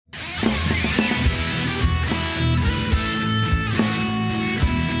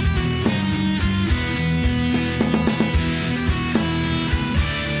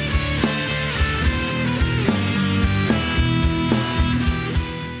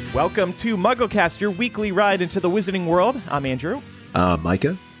Welcome to MuggleCast, your weekly ride into the Wizarding World. I'm Andrew.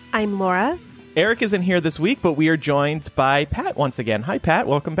 Micah. I'm Laura. Eric isn't here this week, but we are joined by Pat once again. Hi, Pat.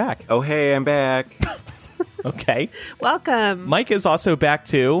 Welcome back. Oh, hey, I'm back. Okay. Welcome. Micah is also back,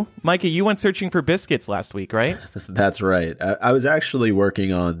 too. Micah, you went searching for biscuits last week, right? That's right. I was actually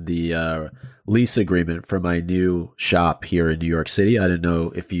working on the lease agreement for my new shop here in New York City. I didn't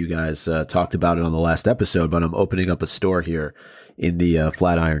know if you guys talked about it on the last episode, but I'm opening up a store here in the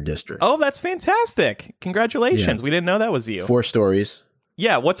Flatiron District. Oh, that's fantastic. Congratulations. Yeah. We didn't know that was you. 4 stories.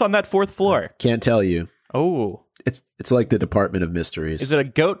 Yeah, what's on that 4th floor? Can't tell you. Oh. It's like the Department of Mysteries. Is it a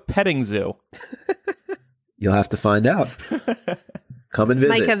goat petting zoo? You'll have to find out. Come and visit.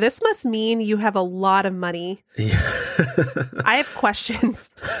 Micah, this must mean you have a lot of money. Yeah. I have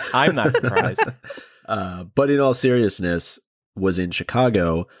questions. I'm not surprised. But in all seriousness, was in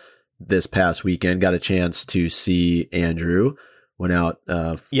Chicago this past weekend. Got a chance to see Andrew. Went out We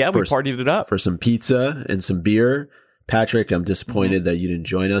partied it up. for some pizza and some beer. Patrick, I'm disappointed that you didn't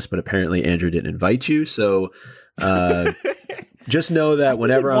join us, but apparently Andrew didn't invite you. So just know that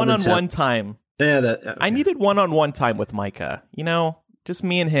whenever I'm in one-on-one time. Yeah, okay. I needed one-on-one time with Micah. You know, just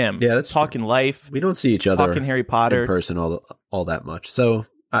me and him. Yeah, that's talking life. We don't see each other talking Harry Potter in person all that much. So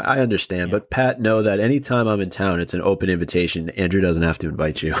I understand. Yeah. But Pat, know that anytime I'm in town, it's an open invitation. Andrew doesn't have to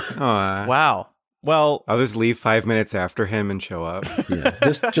invite you. Wow. Well, I'll just leave 5 minutes after him and show up. Yeah,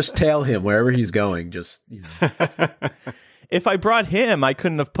 just tail him wherever he's going. Just if I brought him, I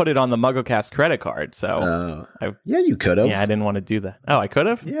couldn't have put it on the MuggleCast credit card. So yeah, you could have. Yeah, I didn't want to do that. Oh, I could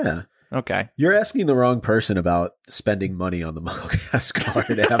have? Yeah. Okay. You're asking the wrong person about spending money on the MuggleCast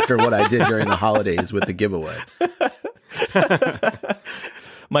card after what I did during the holidays with the giveaway.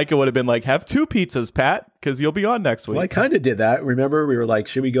 Micah would have been like, have 2 pizzas, Pat, because you'll be on next week. Well, I kind of did that. Remember, we were like,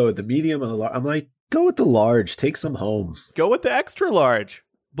 should we go with the medium or the large? I'm like, go with the large. Take some home. Go with the extra large.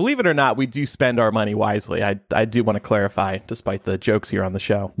 Believe it or not, we do spend our money wisely. I do want to clarify, despite the jokes here on the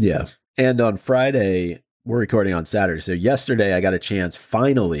show. Yeah. And on Friday, we're recording on Saturday. So yesterday, I got a chance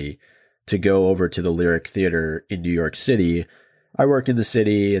finally to go over to the Lyric Theater in New York City. I work in the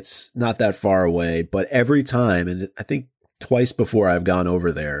city. It's not that far away, but every time, and I think twice before I've gone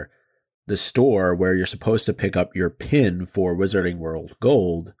over there, the store where you're supposed to pick up your pin for Wizarding World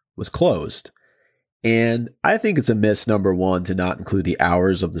Gold was closed. And I think it's a miss, number one, to not include the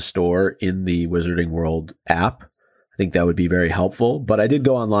hours of the store in the Wizarding World app. I think that would be very helpful. But I did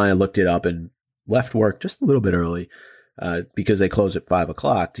go online and looked it up and left work just a little bit early because they close at 5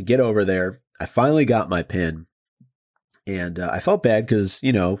 o'clock to get over there. I finally got my pin. And I felt bad because,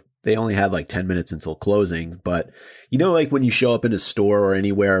 they only had like 10 minutes until closing. But, like when you show up in a store or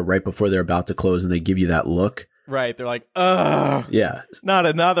anywhere right before they're about to close and they give you that look. Right. They're like, ugh. Yeah. Not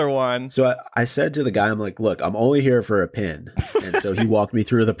another one. So I said to the guy, I'm like, look, I'm only here for a pin. And so he walked me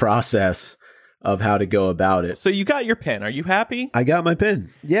through the process of how to go about it. So you got your pin. Are you happy? I got my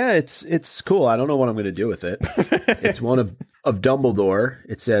pin. Yeah, it's cool. I don't know what I'm going to do with it. It's one of Dumbledore.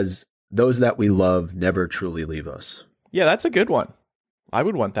 It says, "Those that we love never truly leave us." Yeah, that's a good one. I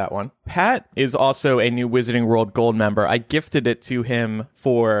would want that one. Pat is also a new Wizarding World Gold member. I gifted it to him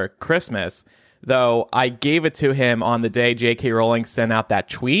for Christmas, though I gave it to him on the day J.K. Rowling sent out that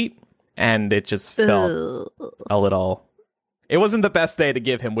tweet, and it just felt a little... It wasn't the best day to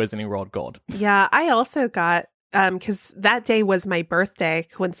give him Wizarding World Gold. Yeah, I also got, because that day was my birthday,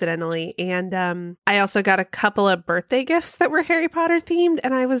 coincidentally, and I also got a couple of birthday gifts that were Harry Potter themed,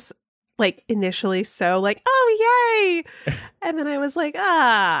 and I was like initially so like, oh, yay! And then I was like,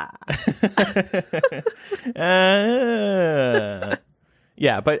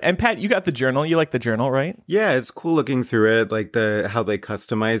 Yeah, and Pat, you got the journal. You like the journal, right? Yeah, it's cool looking through it, like how they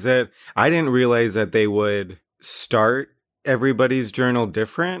customize it. I didn't realize that they would start everybody's journal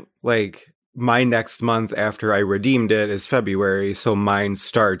different. Like my next month after I redeemed it is February, so mine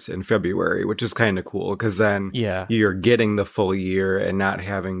starts in February, which is kind of cool because then you're getting the full year and not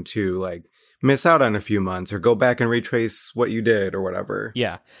having to like miss out on a few months or go back and retrace what you did or whatever.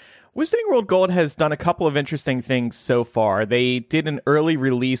 Yeah. Wizarding World Gold has done a couple of interesting things so far. They did an early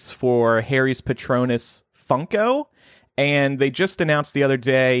release for Harry's Patronus Funko, and they just announced the other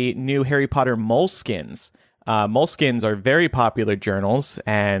day new Harry Potter Moleskins. Moleskins are very popular journals,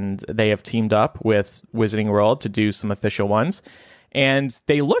 and they have teamed up with Wizarding World to do some official ones. And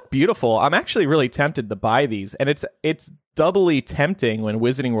they look beautiful. I'm actually really tempted to buy these. And it's doubly tempting when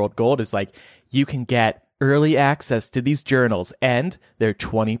Wizarding World Gold is like, you can get early access to these journals, and they're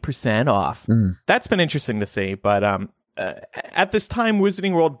 20% off. That's been interesting to see. But at this time,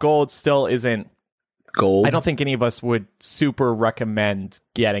 Wizarding World Gold still isn't Gold. I don't think any of us would super recommend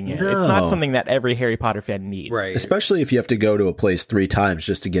getting it. No. It's not something that every Harry Potter fan needs. Right. Especially if you have to go to a place 3 times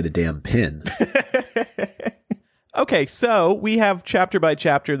just to get a damn pin. Okay, so we have chapter by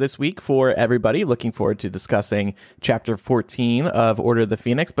chapter this week for everybody. Looking forward to discussing chapter 14 of Order of the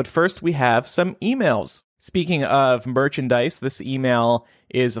Phoenix. But first, we have some emails. Speaking of merchandise, this email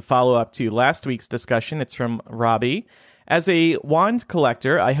is a follow-up to last week's discussion. It's from Robbie. As a wand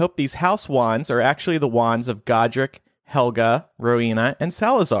collector, I hope these house wands are actually the wands of Godric, Helga, Rowena, and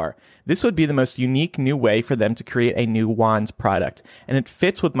Salazar. This would be the most unique new way for them to create a new wands product, and it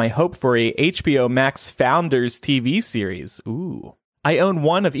fits with my hope for a HBO Max Founders TV series. Ooh. I own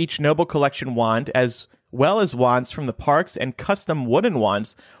one of each Noble Collection wand, as well as wands from the parks and custom wooden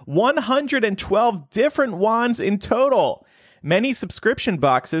wands. 112 different wands in total. Many subscription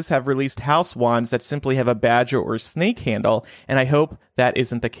boxes have released house wands that simply have a badger or snake handle, and I hope that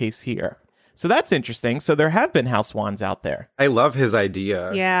isn't the case here. So that's interesting. So there have been house wands out there. I love his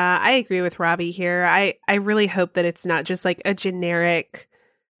idea. Yeah, I agree with Robbie here. I really hope that it's not just like a generic,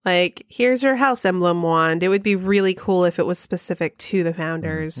 like, here's your house emblem wand. It would be really cool if it was specific to the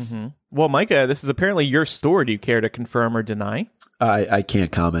founders. Mm-hmm. Well, Micah, this is apparently your store. Do you care to confirm or deny? I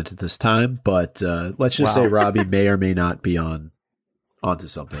can't comment at this time, but let's just say Robbie may or may not be onto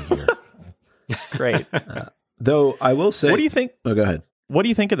something here. Great. Though I will say... What do you think? Oh, go ahead. What do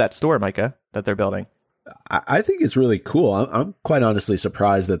you think of that store, Micah, that they're building? I think it's really cool. I'm quite honestly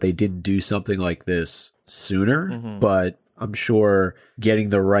surprised that they didn't do something like this sooner, but I'm sure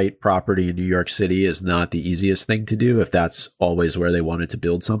getting the right property in New York City is not the easiest thing to do if that's always where they wanted to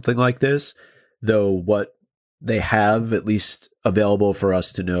build something like this. Though what they have at least available for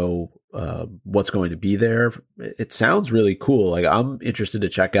us to know what's going to be there, it sounds really cool. Like, I'm interested to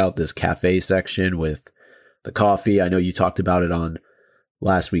check out this cafe section with the coffee. I know you talked about it on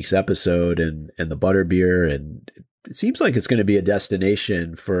last week's episode and the butterbeer, and it seems like it's going to be a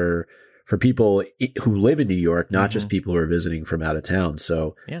destination for people who live in New York, not just people who are visiting from out of town.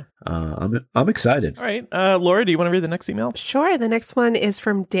 So yeah, I'm excited. All right. Laura, do you want to read the next email? Sure. The next one is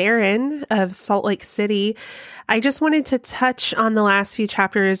from Darren of Salt Lake City. I just wanted to touch on the last few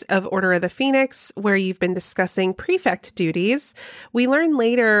chapters of Order of the Phoenix, where you've been discussing prefect duties. We learn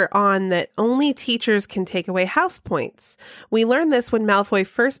later on that only teachers can take away house points. We learn this when Malfoy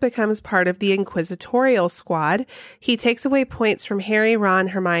first becomes part of the Inquisitorial Squad. He takes away points from Harry, Ron,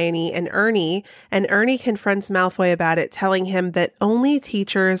 Hermione, and Ernie confronts Malfoy about it, telling him that only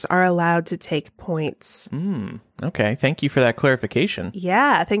teachers are allowed to take points. Okay. Thank you for that clarification.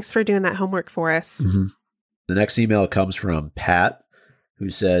 Yeah. Thanks for doing that homework for us. Mm-hmm. The next email comes from Pat, who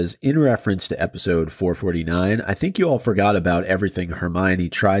says, in reference to episode 449, I think you all forgot about everything Hermione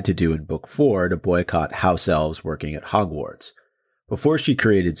tried to do in book 4 to boycott house elves working at Hogwarts. Before she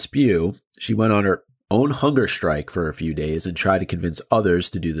created Spew, she went on her own hunger strike for a few days and tried to convince others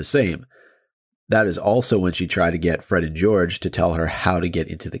to do the same. That is also when she tried to get Fred and George to tell her how to get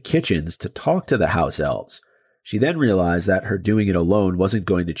into the kitchens to talk to the house elves. She then realized that her doing it alone wasn't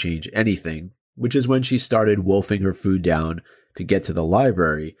going to change anything, which is when she started wolfing her food down to get to the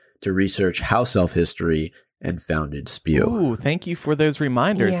library to research house elf history and founded Spew. Ooh, thank you for those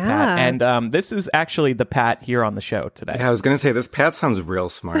reminders, Pat. And this is actually the Pat here on the show today. Yeah, I was going to say, this Pat sounds real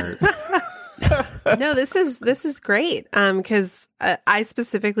smart. No, this is great. Because I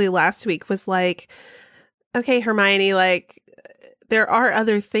specifically last week was like, okay, Hermione, like, there are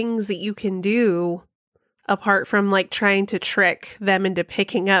other things that you can do apart from like trying to trick them into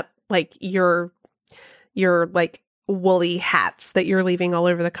picking up like your like woolly hats that you're leaving all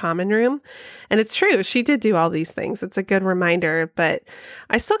over the common room. And it's true. She did do all these things. It's a good reminder, but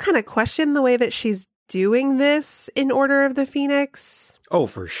I still kind of question the way that she's doing this in Order of the Phoenix. Oh,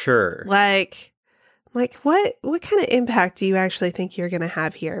 for sure. Like what kind of impact do you actually think you're going to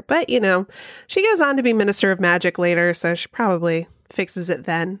have here? But, you know, she goes on to be Minister of Magic later, so she probably fixes it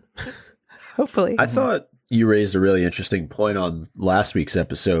then. Hopefully. I thought you raised a really interesting point on last week's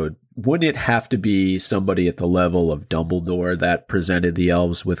episode. Wouldn't it have to be somebody at the level of Dumbledore that presented the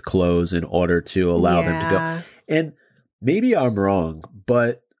elves with clothes in order to allow them to go? And maybe I'm wrong,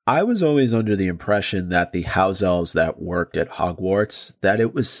 but I was always under the impression that the house elves that worked at Hogwarts, that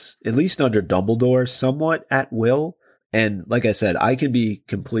it was, at least under Dumbledore, somewhat at will. And like I said, I could be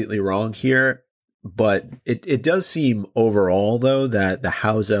completely wrong here, but it does seem overall, though, that the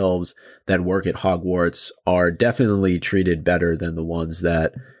house elves that work at Hogwarts are definitely treated better than the ones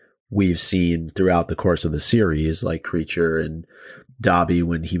that we've seen throughout the course of the series, like Creature and Dobby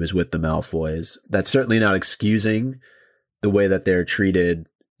when he was with the Malfoys. That's certainly not excusing the way that they're treated,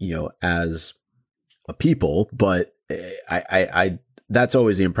 you know, as a people, but That's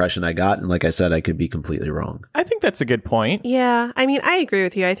always the impression I got. And like I said, I could be completely wrong. I think that's a good point. Yeah. I mean, I agree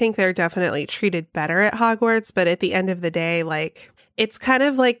with you. I think they're definitely treated better at Hogwarts, but at the end of the day, like, it's kind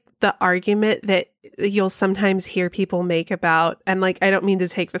of like the argument that you'll sometimes hear people make about, and like, I don't mean to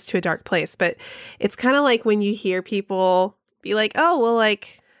take this to a dark place, but it's kind of like when you hear people be like, oh, well,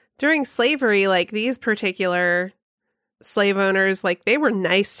 like during slavery, like these particular slave owners, like they were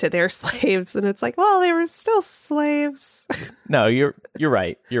nice to their slaves, and it's like, well, they were still slaves. No, you're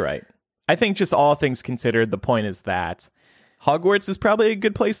right. You're right. I think just all things considered, the point is that Hogwarts is probably a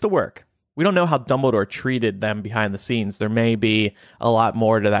good place to work. We don't know how Dumbledore treated them behind the scenes. There may be a lot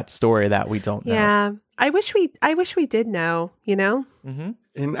more to that story that we don't know. Yeah, I wish we did know. You know. Mm-hmm.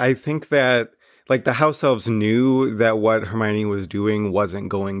 And I think that like the house elves knew that what Hermione was doing wasn't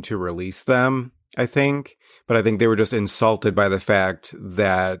going to release them, I think. But I think they were just insulted by the fact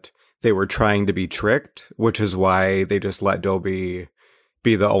that they were trying to be tricked, which is why they just let Dobby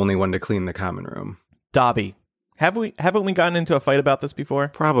be the only one to clean the common room. Dobby. Haven't we gotten into a fight about this before?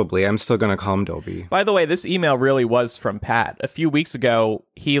 Probably. I'm still going to call him Dobby. By the way, this email really was from Pat. A few weeks ago,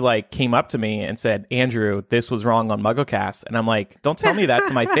 he came up to me and said, Andrew, this was wrong on MuggleCast. And I'm like, don't tell me that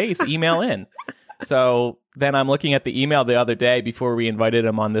to my face. Email in. So then I'm looking at the email the other day before we invited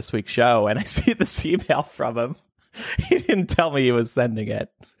him on this week's show, and I see this email from him. He didn't tell me he was sending it.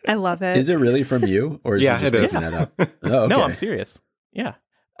 I love it. Is it really from you, or is he just making that up? Oh, okay. No, I'm serious. Yeah.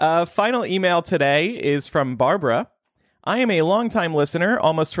 Final email today is from Barbara. I am a longtime listener,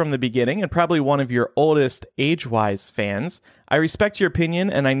 almost from the beginning, and probably one of your oldest age-wise fans. I respect your opinion,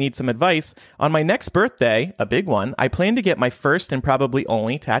 and I need some advice. On my next birthday, a big one, I plan to get my first and probably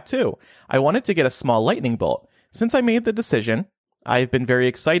only tattoo. I wanted to get a small lightning bolt. Since I made the decision, I've been very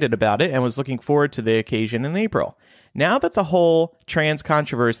excited about it and was looking forward to the occasion in April. Now that the whole trans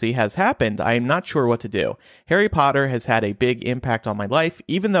controversy has happened, I am not sure what to do. Harry Potter has had a big impact on my life.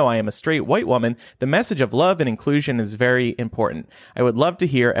 Even though I am a straight white woman, the message of love and inclusion is very important. I would love to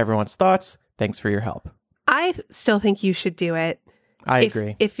hear everyone's thoughts. Thanks for your help. I still think you should do it. I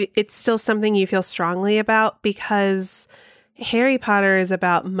agree. If it's still something you feel strongly about, because Harry Potter is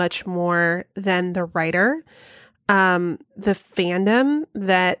about much more than the writer. The fandom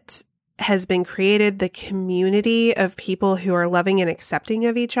that has been created, the community of people who are loving and accepting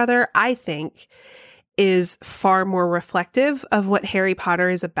of each other, I think is far more reflective of what Harry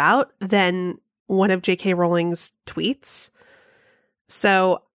Potter is about than one of J.K. Rowling's tweets.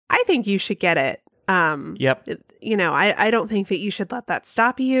 So I think you should get it. Yep. You know, I don't think that you should let that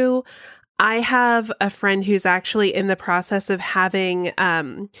stop you. I have a friend who's actually in the process of having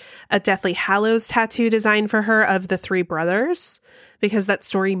a Deathly Hallows tattoo designed for her of the three brothers, because that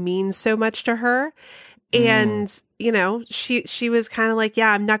story means so much to her. And, you know, she was kind of like,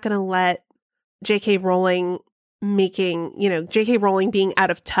 yeah, I'm not going to let J.K. Rowling J.K. Rowling being out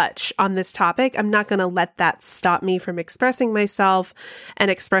of touch on this topic. I'm not going to let that stop me from expressing myself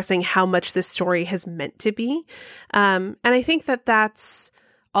and expressing how much this story has meant to be. And I think that that's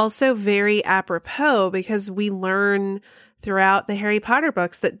also very apropos, because we learn throughout the Harry Potter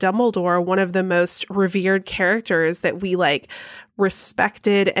books that Dumbledore, one of the most revered characters that we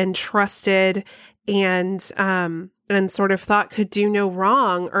respected and trusted and sort of thought could do no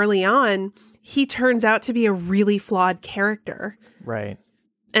wrong early on, he turns out to be a really flawed character. Right.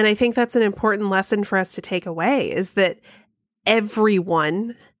 And I think that's an important lesson for us to take away, is that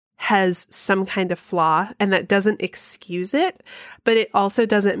everyone has some kind of flaw, and that doesn't excuse it, but it also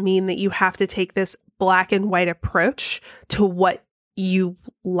doesn't mean that you have to take this black and white approach to what you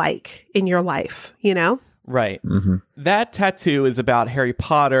like in your life, you know? Right. Mm-hmm. That tattoo is about Harry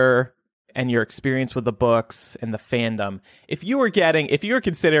Potter and your experience with the books and the fandom. If you were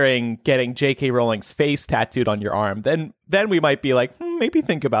considering getting J.K. Rowling's face tattooed on your arm, then we might be like, maybe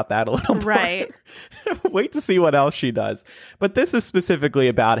think about that a little more. Right. Wait to see what else she does. But this is specifically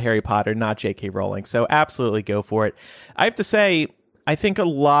about Harry Potter, not J.K. Rowling. So absolutely go for it. I have to say, I think a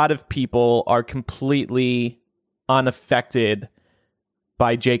lot of people are completely unaffected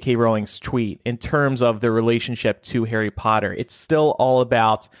by J.K. Rowling's tweet in terms of the relationship to Harry Potter. It's still all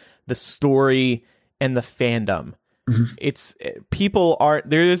about the story and the fandom.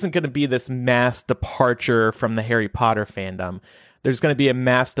 There isn't going to be this mass departure from the Harry Potter fandom. There's going to be a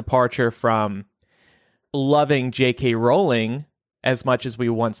mass departure from loving J.K. Rowling as much as we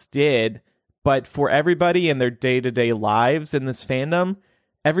once did. But for everybody in their day-to-day lives in this fandom,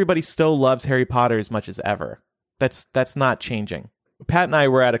 everybody still loves Harry Potter as much as ever. That's not changing. Pat and I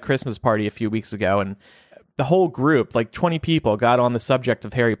were at a Christmas party a few weeks ago, and the whole group, 20 people, got on the subject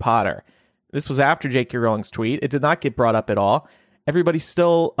of Harry Potter. This was after J.K. Rowling's tweet. It did not get brought up at all. Everybody's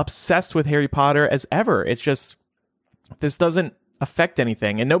still obsessed with Harry Potter as ever. It's just, this doesn't affect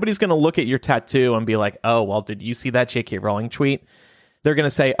anything. And nobody's going to look at your tattoo and be like, oh, well, did you see that J.K. Rowling tweet? They're going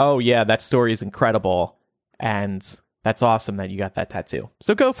to say, oh, yeah, that story is incredible. And that's awesome that you got that tattoo.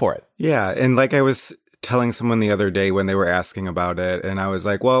 So go for it. Yeah. And like I was telling someone the other day when they were asking about it, and I was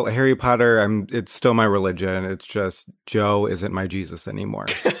like, well, Harry Potter, it's still my religion. It's just Joe isn't my Jesus anymore.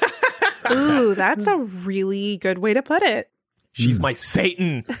 Ooh, that's a really good way to put it. She's my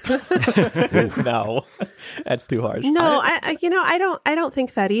Satan. No, that's too harsh. No, I don't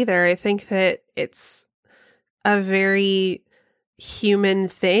think that either. I think that it's a very human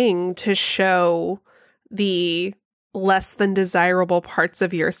thing to show the less than desirable parts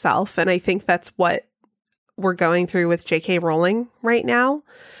of yourself. And I think that's what we're going through with J.K. Rowling right now.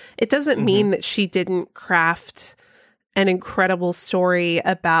 It doesn't mean that she didn't craft an incredible story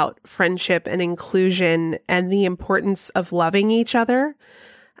about friendship and inclusion and the importance of loving each other.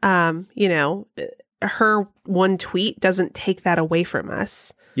 Her one tweet doesn't take that away from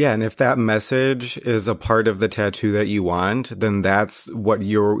us. Yeah, and if that message is a part of the tattoo that you want, then that's what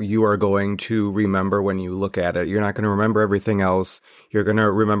you are going to remember when you look at it. You're not going to remember everything else. You're going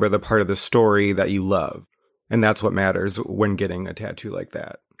to remember the part of the story that you love. And that's what matters when getting a tattoo like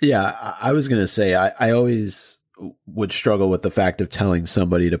that. Yeah, I was going to say, I always would struggle with the fact of telling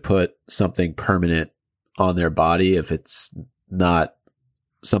somebody to put something permanent on their body if it's not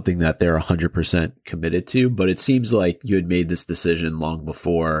something that they're 100% committed to. But it seems like you had made this decision long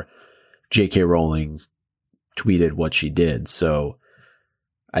before J.K. Rowling tweeted what she did. So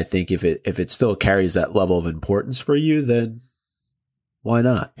I think if it still carries that level of importance for you, then why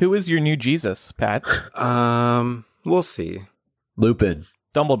not? Who is your new Jesus, Pat? We'll see. Lupin.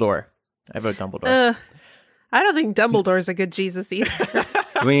 Dumbledore. I vote Dumbledore. I don't think Dumbledore's a good Jesus either.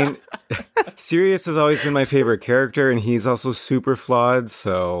 I mean, Sirius has always been my favorite character, and he's also super flawed,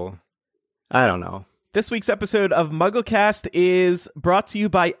 so I don't know. This week's episode of MuggleCast is brought to you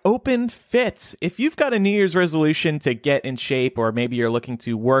by OpenFit. If you've got a New Year's resolution to get in shape, or maybe you're looking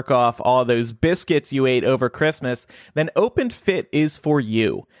to work off all those biscuits you ate over Christmas, then OpenFit is for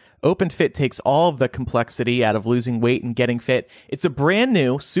you. OpenFit takes all of the complexity out of losing weight and getting fit. It's a brand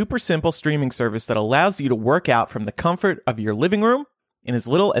new, super simple streaming service that allows you to work out from the comfort of your living room in as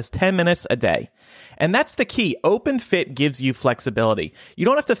little as 10 minutes a day. And that's the key. OpenFit gives you flexibility. You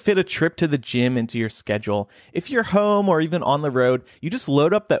don't have to fit a trip to the gym into your schedule. If you're home or even on the road, you just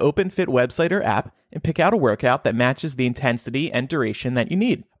load up the OpenFit website or app and pick out a workout that matches the intensity and duration that you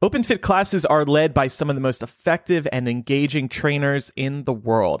need. OpenFit classes are led by some of the most effective and engaging trainers in the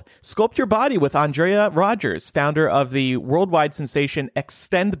world. Sculpt your body with Andrea Rogers, founder of the worldwide sensation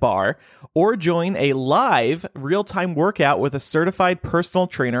Extend Bar, or join a live real-time workout with a certified personal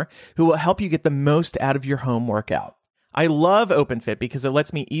trainer who will help you get the most out of your home workout. I love OpenFit because it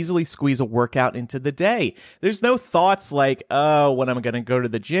lets me easily squeeze a workout into the day. There's no thoughts like, oh, when I'm going to go to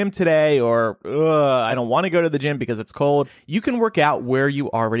the gym today, or I don't want to go to the gym because it's cold. You can work out where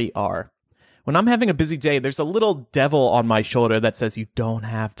you already are. When I'm having a busy day, there's a little devil on my shoulder that says you don't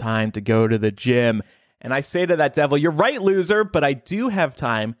have time to go to the gym. And I say to that devil, you're right, loser, but I do have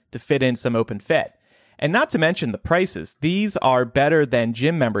time to fit in some OpenFit. And not to mention the prices. These are better than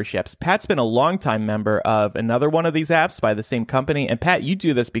gym memberships. Pat's been a longtime member of another one of these apps by the same company. And Pat, you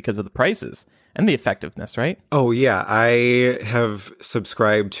do this because of the prices and the effectiveness, right? Oh, yeah. I have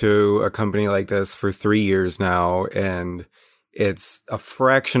subscribed to a company like this for 3 years now, and it's a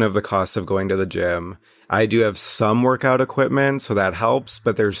fraction of the cost of going to the gym. I do have some workout equipment, so that helps,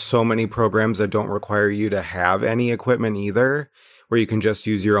 but there's so many programs that don't require you to have any equipment either, where you can just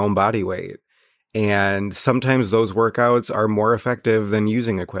use your own body weight. And sometimes those workouts are more effective than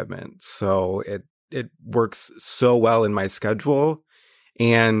using equipment. So it works so well in my schedule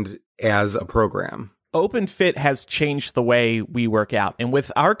and as a program. OpenFit has changed the way we work out. And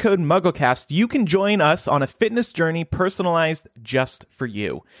with our code MuggleCast, you can join us on a fitness journey personalized just for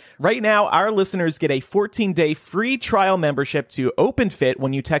you. Right now, our listeners get a 14-day free trial membership to OpenFit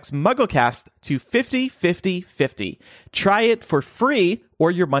when you text MuggleCast to 505050. Try it for free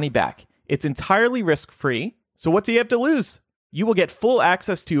or your money back. It's entirely risk-free, so what do you have to lose? You will get full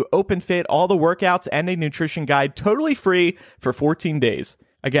access to OpenFit, all the workouts, and a nutrition guide totally free for 14 days.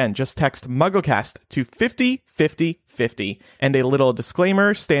 Again, just text MuggleCast to 505050, and a little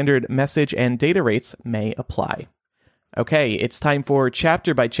disclaimer, standard message and data rates may apply. Okay, it's time for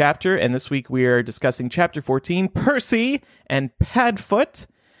Chapter by Chapter, and this week we are discussing Chapter 14, Percy and Padfoot.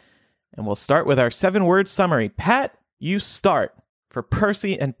 And we'll start with our 7-word summary. Pat, you start. For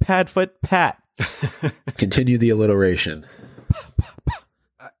Percy and Padfoot, Pat. Continue the alliteration.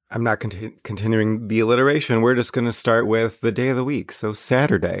 I'm not continuing the alliteration. We're just going to start with the day of the week. So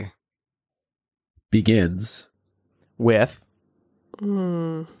Saturday begins with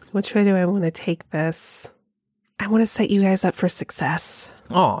Which way do I want to take this? I want to set you guys up for success.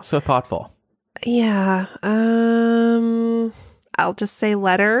 Oh, so thoughtful. Yeah. I'll just say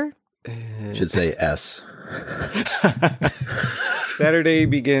letter. Should say S. Saturday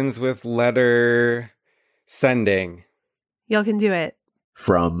begins with letter sending. Y'all can do it.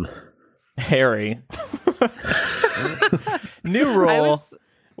 From Harry. New rule.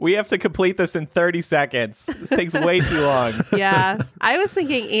 We have to complete this in 30 seconds. This takes way too long. Yeah. I was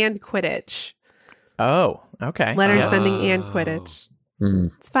thinking and Quidditch. Oh, okay. Letter sending and Quidditch.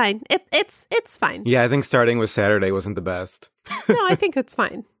 It's fine. It's fine. Yeah, I think starting with Saturday wasn't the best. No, I think it's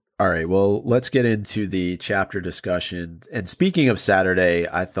fine. All right, well, let's get into the chapter discussion. And speaking of Saturday,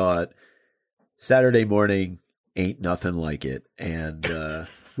 I thought Saturday morning ain't nothing like it. And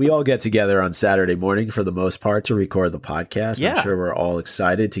we all get together on Saturday morning for the most part to record the podcast. Yeah. I'm sure we're all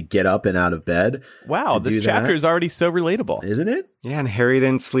excited to get up and out of bed. Wow, this chapter is already so relatable. Isn't it? Yeah, and Harry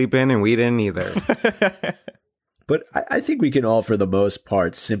didn't sleep in and we didn't either. But I think we can all, for the most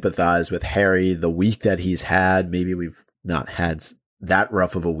part, sympathize with Harry, the week that he's had. Maybe we've not had that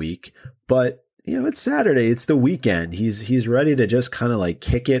rough of a week, but it's Saturday. It's the weekend. He's ready to just kind of like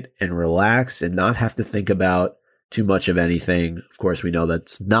kick it and relax and not have to think about too much of anything. Of course, we know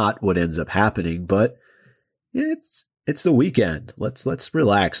that's not what ends up happening, but it's the weekend. Let's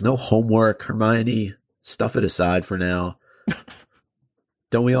relax. No homework, Hermione. Stuff it aside for now.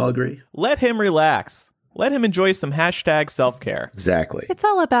 Don't we all agree? Let him relax. Let him enjoy some hashtag self-care. Exactly. It's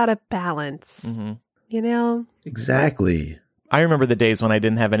all about a balance. Mm-hmm. Exactly. I remember the days when I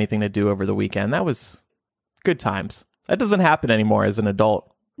didn't have anything to do over the weekend. That was good times. That doesn't happen anymore as an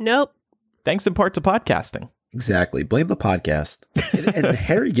adult. Nope. Thanks in part to podcasting. Exactly. Blame the podcast. and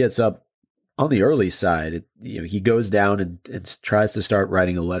Harry gets up on the early side. He goes down and tries to start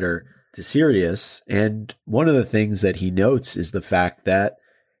writing a letter to Sirius. And one of the things that he notes is the fact that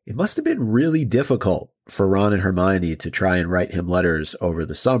it must have been really difficult for Ron and Hermione to try and write him letters over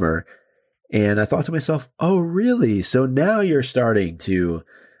the summer. And I thought to myself, oh, really? So now you're starting to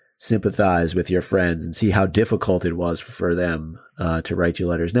sympathize with your friends and see how difficult it was for them to write you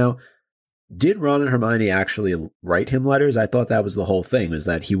letters. Now, did Ron and Hermione actually write him letters? I thought that was the whole thing, was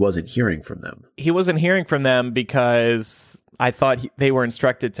that he wasn't hearing from them. He wasn't hearing from them because I thought they were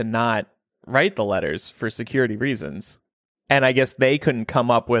instructed to not write the letters for security reasons. And I guess they couldn't come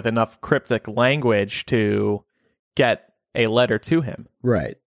up with enough cryptic language to get a letter to him.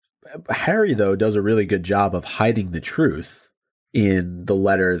 Right. Harry, though, does a really good job of hiding the truth in the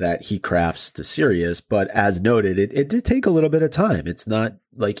letter that he crafts to Sirius. But as noted, it did take a little bit of time. It's not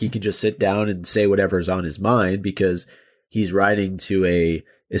like he can just sit down and say whatever's on his mind, because he's writing to a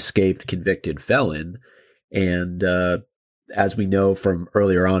escaped convicted felon. And as we know from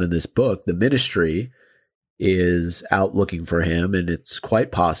earlier on in this book, the Ministry is out looking for him. And it's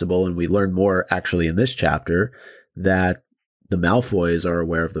quite possible, and we learn more actually in this chapter, that the Malfoys are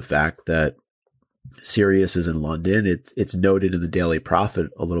aware of the fact that Sirius is in London. It's noted in the Daily Prophet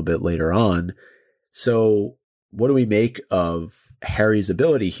a little bit later on. So what do we make of Harry's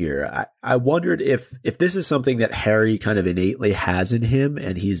ability here? I wondered if this is something that Harry kind of innately has in him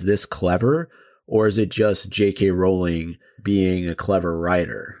and he's this clever, or is it just J.K. Rowling being a clever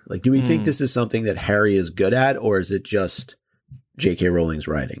writer? Like, do we think this is something that Harry is good at, or is it just J.K. Rowling's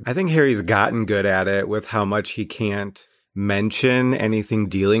writing? I think Harry's gotten good at it with how much he can't mention anything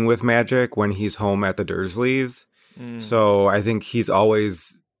dealing with magic when he's home at the Dursleys. So I think he's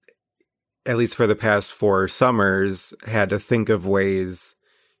always, at least for the past 4 summers, had to think of ways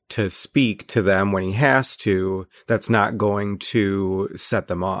to speak to them when he has to that's not going to set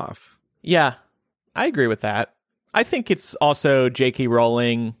them off. Yeah, I agree with that. I think it's also J.K.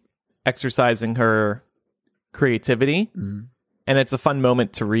 Rowling exercising her creativity, and it's a fun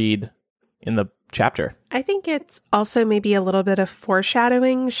moment to read in the chapter. I think it's also maybe a little bit of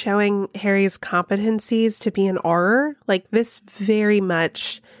foreshadowing, showing Harry's competencies to be an Auror. Like, this very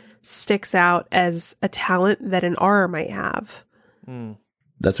much sticks out as a talent that an Auror might have.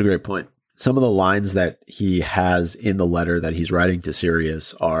 That's a great point. Some of the lines that he has in the letter that he's writing to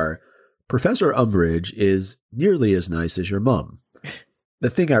Sirius are, "Professor Umbridge is nearly as nice as your mum. The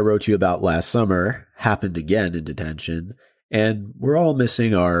thing I wrote you about last summer happened again in detention, and we're all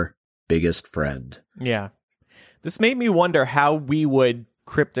missing our biggest friend." Yeah. This made me wonder how we would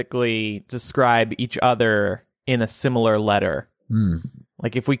cryptically describe each other in a similar letter.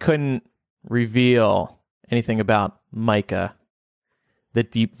 Like, if we couldn't reveal anything about Micah, the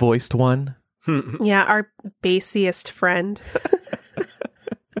deep-voiced one. Yeah, our basiest friend.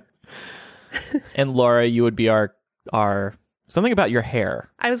 And Laura, you would be our something about your hair.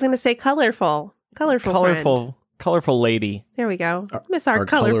 I was going to say colorful. Colorful Colorful lady. There we go. Miss our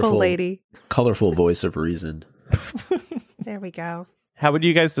colorful lady. Colorful voice of reason. There we go. How would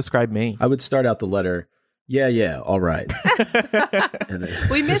you guys describe me? I would start out the letter, yeah, all right. And then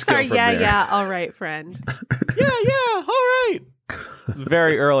We miss just go our from there. all right friend. Yeah, all right.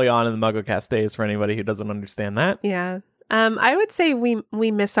 Very early on in the MuggleCast days for anybody who doesn't understand that. Yeah. I would say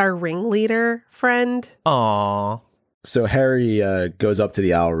we miss our ringleader friend. Aww. So Harry goes up to the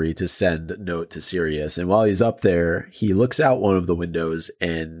Owlery to send a note to Sirius. And while he's up there, he looks out one of the windows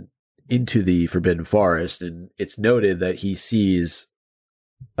and into the Forbidden Forest. And it's noted that he sees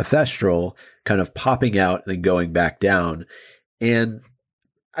a Thestral kind of popping out and then going back down. And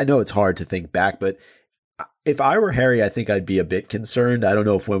I know it's hard to think back, but if I were Harry, I think I'd be a bit concerned. I don't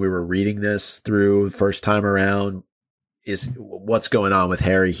know if when we were reading this through first time around, is what's going on with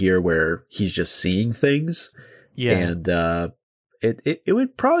Harry here where he's just seeing things. Yeah. And it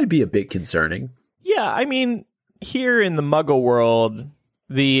would probably be a bit concerning. Yeah, I mean, here in the Muggle world,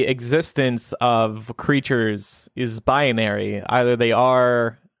 the existence of creatures is binary. Either they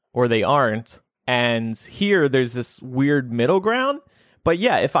are or they aren't. And here there's this weird middle ground. But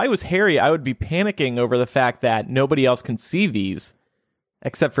yeah, if I was Harry, I would be panicking over the fact that nobody else can see these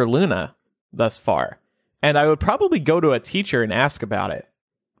except for Luna thus far. And I would probably go to a teacher and ask about it.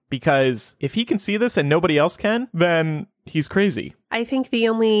 Because if he can see this and nobody else can, then he's crazy. I think the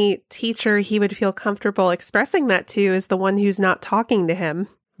only teacher he would feel comfortable expressing that to is the one who's not talking to him.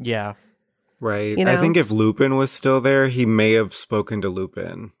 Yeah. Right. You know? I think if Lupin was still there, he may have spoken to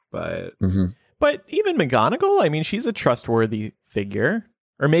Lupin, but... Mm-hmm. But even McGonagall, I mean, she's a trustworthy figure.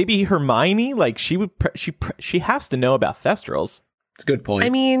 Or maybe Hermione, like she has to know about Thestrals. It's a good point. I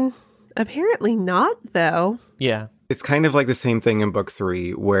mean, apparently not, though. Yeah. It's kind of like the same thing in book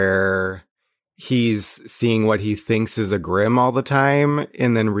 3 where he's seeing what he thinks is a Grim all the time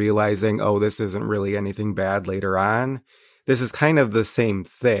and then realizing, oh, this isn't really anything bad later on. This is kind of the same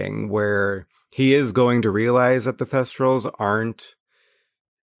thing where he is going to realize that the Thestrals aren't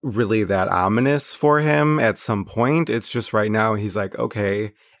really that ominous for him at some point. It's just right now he's like,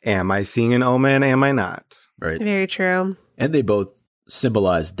 okay, am I seeing an omen? Am I not? Right. Very true. And they both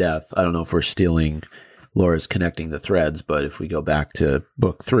symbolize death. I don't know if we're stealing Laura's connecting the threads, but if we go back to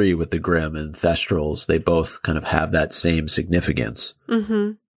book 3 with the Grimm and Thestrals, they both kind of have that same significance.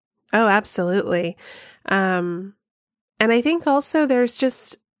 Mm-hmm. Oh, absolutely. And I think also there's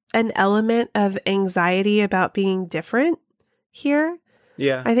just an element of anxiety about being different here.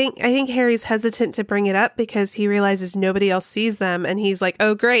 Yeah. I think Harry's hesitant to bring it up because he realizes nobody else sees them, and he's like,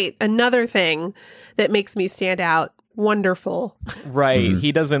 "Oh, great, another thing that makes me stand out. Wonderful." Right. Mm-hmm.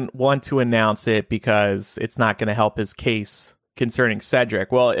 He doesn't want to announce it because it's not going to help his case concerning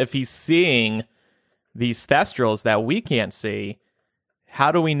Cedric. Well, if he's seeing these Thestrals that we can't see,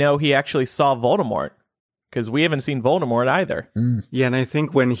 how do we know he actually saw Voldemort? Because we haven't seen Voldemort either. Mm. Yeah, and I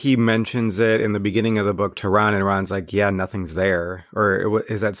think when he mentions it in the beginning of the book to Ron, and Ron's like, yeah, nothing's there. Or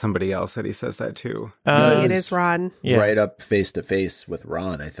is that somebody else that he says that to? It is Ron. Yeah. Right up face to face with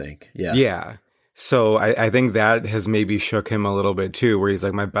Ron, I think. Yeah. Yeah. So I think that has maybe shook him a little bit too, where he's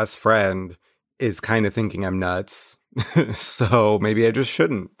like, my best friend is kind of thinking I'm nuts. So maybe I just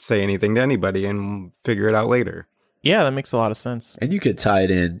shouldn't say anything to anybody and figure it out later. Yeah, that makes a lot of sense. And you could tie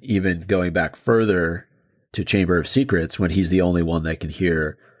it in even going back further to Chamber of Secrets when he's the only one that can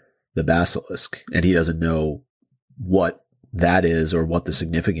hear the basilisk and he doesn't know what that is or what the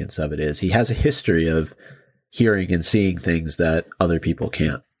significance of it is. He has a history of hearing and seeing things that other people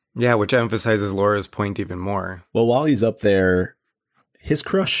can't. Yeah, which emphasizes Laura's point even more. Well, while he's up there, his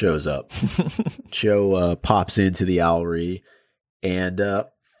crush shows up. Cho pops into the Owlery, and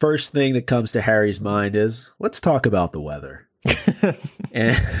first thing that comes to Harry's mind is, let's talk about the weather.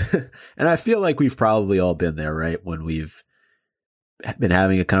 and I feel like we've probably all been there, right? When we've been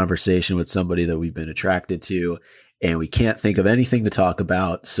having a conversation with somebody that we've been attracted to, and we can't think of anything to talk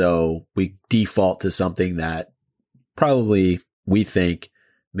about, so we default to something that probably we think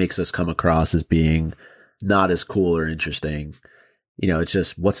makes us come across as being not as cool or interesting. You know, it's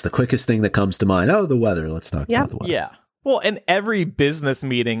just, what's the quickest thing that comes to mind? Oh, the weather. Let's talk about the weather. Yeah. Well, and every business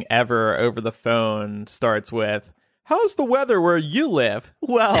meeting ever over the phone starts with, how's the weather where you live?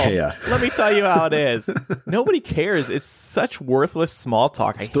 Well, Yeah. let me tell you how it is. Nobody cares. It's such worthless small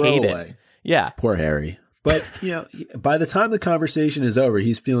talk. I It's hate throwaway. it. Yeah. Poor Harry. But, you know, by the time the conversation is over,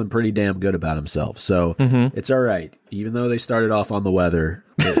 he's feeling pretty damn good about himself. So it's all right. Even though they started off on the weather,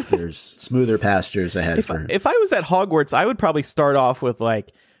 there's smoother pastures ahead for him. If I was at Hogwarts, I would probably start off with,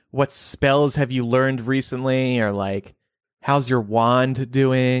 like, what spells have you learned recently? Or, like, how's your wand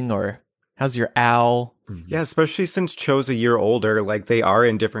doing? Or how's your owl? Yeah, especially since Cho's a year older. Like, they are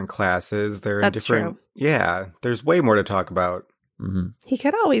in different classes. They're in That's different. true. Yeah, there's way more to talk about. Mm-hmm. He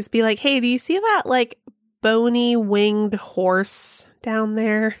could always be like, hey, do you see that like bony winged horse down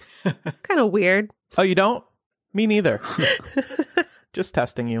there? Kind of weird. Oh, you don't? Me neither. Just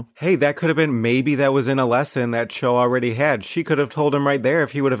testing you. Hey, that could have been, maybe that was in a lesson that Cho already had. She could have told him right there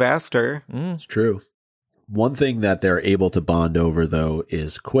if he would have asked her. It's true. One thing that they're able to bond over, though,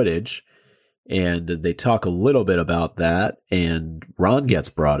 is Quidditch. And they talk a little bit about that. And Ron gets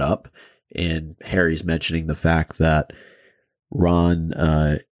brought up. And Harry's mentioning the fact that Ron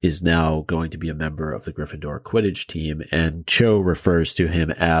is now going to be a member of the Gryffindor Quidditch team. And Cho refers to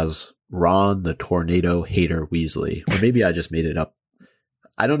him as Ron the Tornado Hater Weasley. Or maybe I just made it up.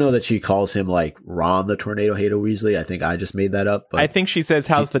 I don't know that she calls him like Ron the Tornado Hater Weasley. I think I just made that up. But I think she says,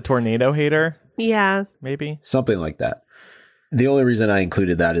 how's the tornado hater? Yeah. Maybe. Something like that. The only reason I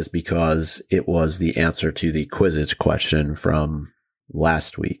included that is because it was the answer to the Quidditch question from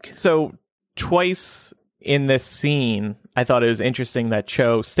last week. So twice in this scene, I thought it was interesting that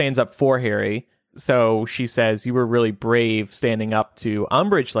Cho stands up for Harry. So she says, you were really brave standing up to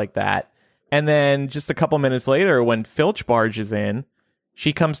Umbridge like that. And then just a couple minutes later, when Filch barges in,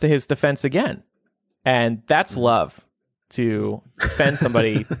 she comes to his defense again. And that's love, to defend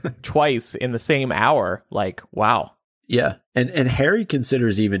somebody twice in the same hour. Like, wow. Yeah. And Harry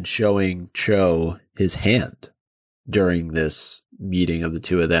considers even showing Cho his hand during this meeting of the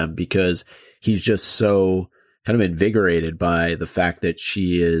two of them because he's just so kind of invigorated by the fact that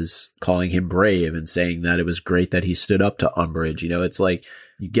she is calling him brave and saying that it was great that he stood up to Umbridge. You know, it's like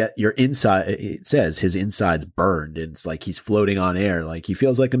you get your inside, it says his insides burned, and it's like he's floating on air. Like he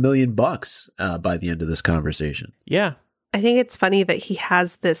feels like $1 million by the end of this conversation. Yeah. I think it's funny that he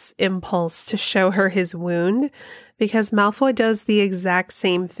has this impulse to show her his wound because Malfoy does the exact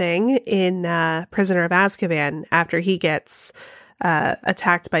same thing in Prisoner of Azkaban after he gets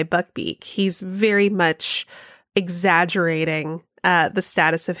attacked by Buckbeak. He's very much exaggerating the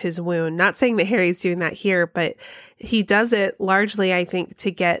status of his wound. Not saying that Harry's doing that here, but he does it largely, I think,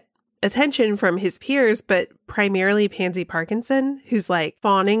 to get attention from his peers, but primarily Pansy Parkinson, who's like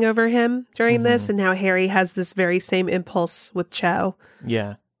fawning over him during this, and now Harry has this very same impulse with Cho.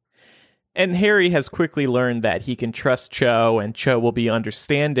 Yeah. And Harry has quickly learned that he can trust Cho, and Cho will be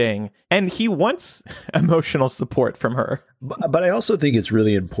understanding, and he wants emotional support from her. But I also think it's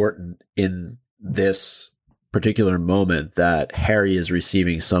really important in this particular moment that Harry is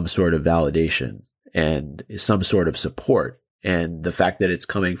receiving some sort of validation and some sort of support. And the fact that it's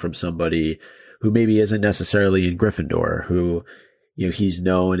coming from somebody who maybe isn't necessarily in Gryffindor, who, you know, he's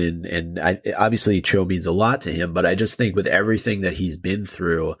known and obviously Cho means a lot to him, but I just think with everything that he's been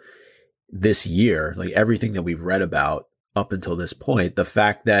through this year, like everything that we've read about up until this point, the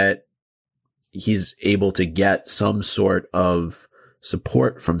fact that he's able to get some sort of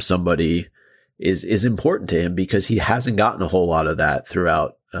support from somebody is important to him because he hasn't gotten a whole lot of that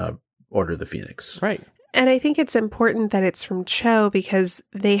throughout Order of the Phoenix. Right. And I think it's important that it's from Cho because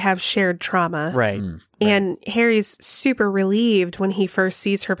they have shared trauma. Right. And Harry's super relieved when he first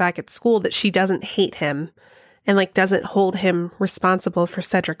sees her back at school that she doesn't hate him and like doesn't hold him responsible for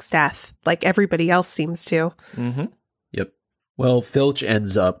Cedric's death like everybody else seems to. Mm-hmm. Yep. Well, Filch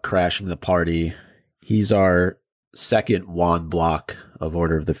ends up crashing the party. He's our second wand block of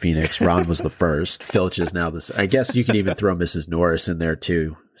Order of the Phoenix. Ron was the first. Filch is now the... I guess you can even throw Mrs. Norris in there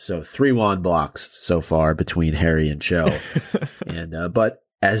too. So 3 wand blocks so far between Harry and Cho. And but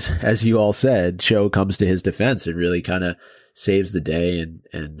as you all said, Cho comes to his defense and really kind of saves the day,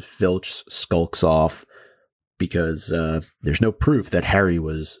 and Filch skulks off because there's no proof that Harry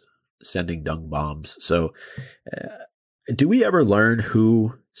was sending dung bombs. So do we ever learn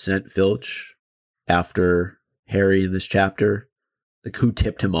who sent Filch after Harry in this chapter? Like who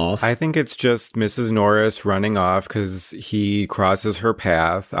tipped him off? I think it's just Mrs. Norris running off because he crosses her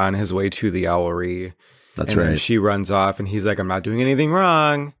path on his way to the owlery. That's and right. Then she runs off and he's like, I'm not doing anything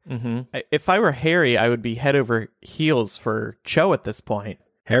wrong. Mm-hmm. If I were Harry, I would be head over heels for Cho at this point.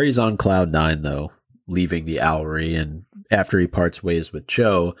 Harry's on cloud 9 though, leaving the owlery, and after he parts ways with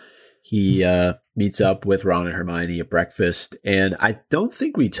Cho, he meets up with Ron and Hermione at breakfast. And I don't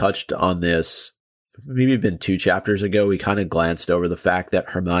think we touched on this. Maybe been 2 chapters ago, we kind of glanced over the fact that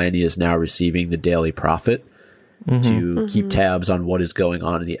Hermione is now receiving the Daily Prophet to keep tabs on what is going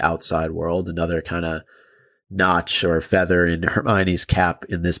on in the outside world. Another kind of notch or feather in Hermione's cap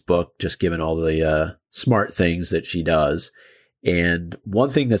in this book, just given all the smart things that she does. And one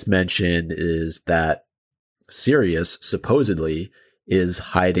thing that's mentioned is that Sirius supposedly is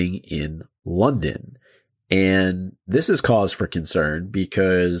hiding in London. And this is cause for concern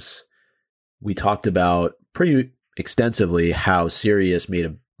because we talked about pretty extensively how Sirius made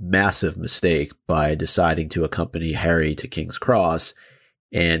a massive mistake by deciding to accompany Harry to King's Cross.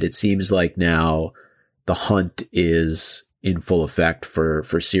 And it seems like now the hunt is in full effect for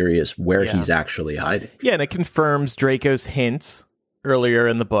Sirius, where he's actually hiding. Yeah, and it confirms Draco's hints earlier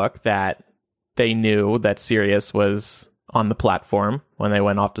in the book that they knew that Sirius was on the platform when they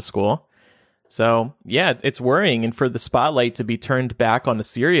went off to school. So, yeah, it's worrying. And for the spotlight to be turned back onto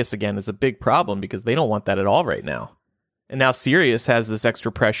Sirius again is a big problem because they don't want that at all right now. And now Sirius has this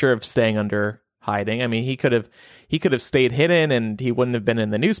extra pressure of staying under hiding. I mean, he could have stayed hidden and he wouldn't have been in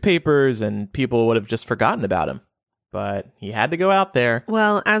the newspapers and people would have just forgotten about him. But he had to go out there.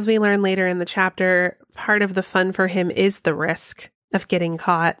 Well, as we learn later in the chapter, part of the fun for him is the risk of getting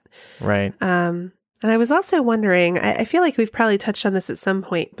caught. Right. And I was also wondering, I feel like we've probably touched on this at some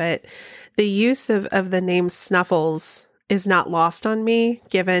point, but the use of the name Snuffles is not lost on me,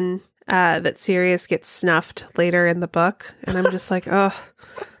 given that Sirius gets snuffed later in the book. And I'm just like, oh,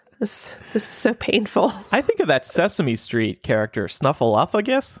 this is so painful. I think of that Sesame Street character,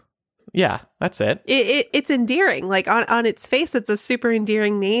 Snuffleupagus. Yeah, that's it. It's endearing. Like on its face, it's a super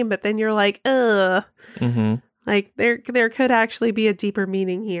endearing name, but then you're like, ugh. Mm-hmm. Like there could actually be a deeper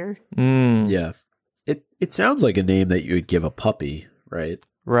meaning here. Yeah. It sounds like a name that you would give a puppy, right?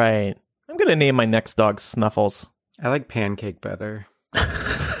 Right. I'm going to name my next dog Snuffles. I like Pancake better.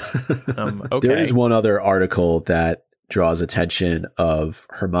 Okay. There is one other article that draws attention of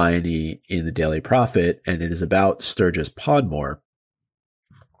Hermione in the Daily Prophet, and it is about Sturgis Podmore.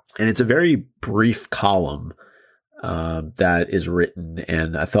 And it's a very brief column that is written,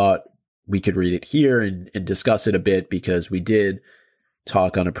 and I thought we could read it here and discuss it a bit because we did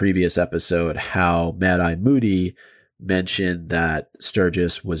talk on a previous episode how Mad-Eye Moody mentioned that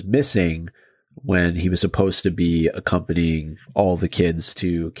Sturgis was missing when he was supposed to be accompanying all the kids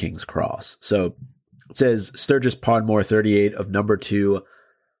to King's Cross. So it says, Sturgis Podmore, 38 of number 2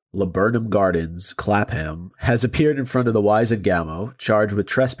 Laburnum Gardens, Clapham, has appeared in front of the Wizengamot, charged with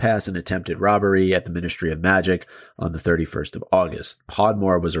trespass and attempted robbery at the Ministry of Magic on the 31st of August.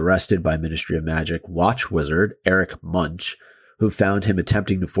 Podmore was arrested by Ministry of Magic watch wizard Eric Munch, who found him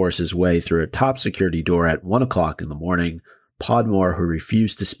attempting to force his way through a top security door at 1 o'clock in the morning. Podmore, who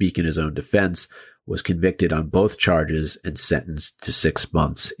refused to speak in his own defense, was convicted on both charges and sentenced to 6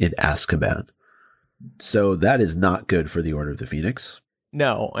 months in Azkaban. So that is not good for the Order of the Phoenix.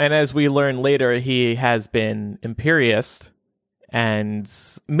 No, and as we learn later, he has been Imperious, and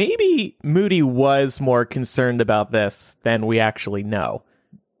maybe Moody was more concerned about this than we actually know.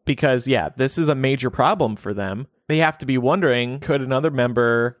 Because, yeah, this is a major problem for them. They have to be wondering, could another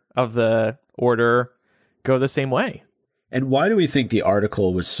member of the Order go the same way? And why do we think the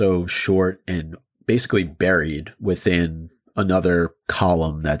article was so short and basically buried within another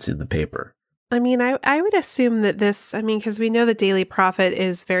column that's in the paper? I mean, I would assume that because we know the Daily Prophet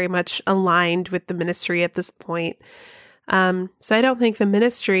is very much aligned with the Ministry at this point. So I don't think the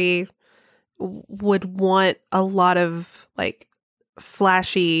Ministry would want a lot of like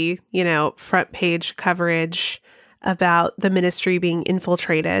flashy, front page coverage about the Ministry being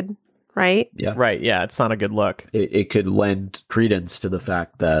infiltrated, right? Yeah. Right, yeah, it's not a good look. It could lend credence to the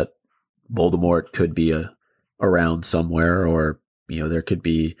fact that Voldemort could be around somewhere, or, there could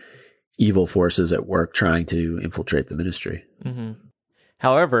be evil forces at work trying to infiltrate the Ministry. Mm-hmm.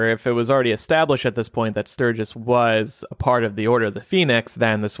 However, if it was already established at this point that Sturgis was a part of the Order of the Phoenix,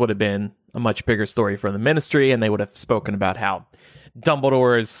 then this would have been a much bigger story for the Ministry, and they would have spoken about how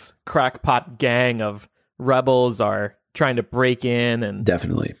Dumbledore's crackpot gang of rebels are trying to break in. And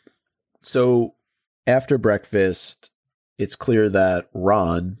Definitely. So after breakfast, it's clear that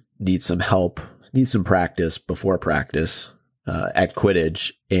Ron needs some help, needs some practice before practice at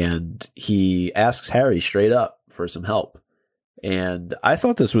Quidditch, and he asks Harry straight up for some help. And I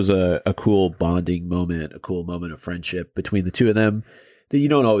thought this was a cool bonding moment, a cool moment of friendship between the two of them that you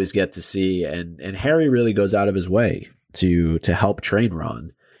don't always get to see. And Harry really goes out of his way to help train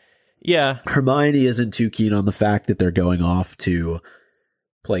Ron. yeah, Hermione isn't too keen on the fact that they're going off to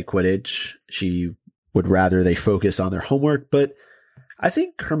play Quidditch. She would rather they focus on their homework, but I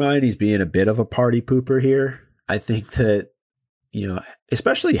think Hermione's being a bit of a party pooper here. I think that,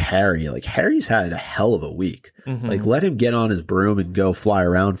 especially Harry, like Harry's had a hell of a week. Mm-hmm. Like, let him get on his broom and go fly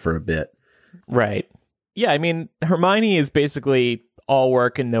around for a bit. Right. Yeah, I mean, Hermione is basically all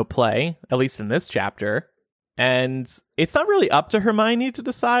work and no play, at least in this chapter. And it's not really up to Hermione to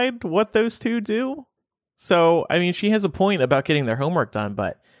decide what those two do. So, I mean, she has a point about getting their homework done,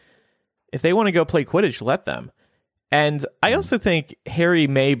 but if they want to go play Quidditch, let them. And I also think Harry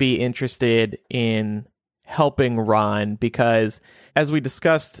may be interested in helping Ron because, as we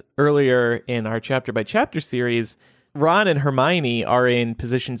discussed earlier in our chapter by chapter series, Ron and Hermione are in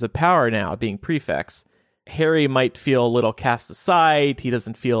positions of power now, being prefects. Harry might feel a little cast aside. He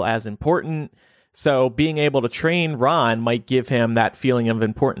doesn't feel as important. So being able to train Ron might give him that feeling of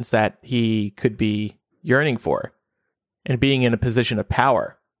importance that he could be yearning for, and being in a position of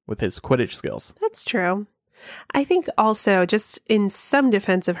power with his Quidditch skills. That's true. I think also, just in some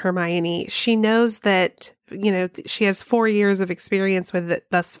defense of Hermione, she knows that, she has 4 years of experience with it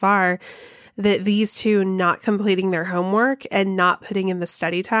thus far, that these two not completing their homework and not putting in the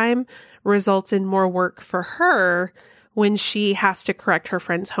study time results in more work for her when she has to correct her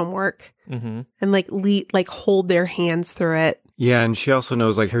friend's homework and hold their hands through it. Yeah, and she also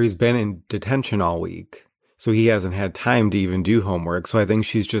knows Harry's been in detention all week, so he hasn't had time to even do homework. So I think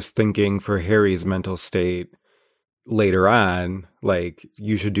she's just thinking for Harry's mental state later on,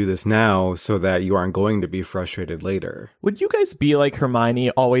 you should do this now so that you aren't going to be frustrated later. Would you guys be like Hermione,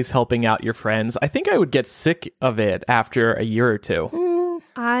 always helping out your friends? I think I would get sick of it after a year or two.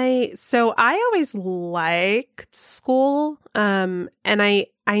 I always liked school, and I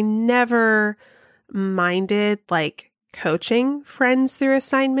never minded coaching friends through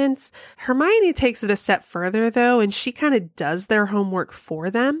assignments. Hermione takes it a step further though, and she kind of does their homework for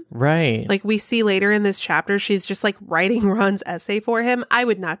them. Right. We see later in this chapter, she's just writing Ron's essay for him. I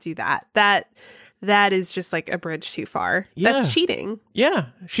would not do that. That is just a bridge too far. Yeah. That's cheating. Yeah.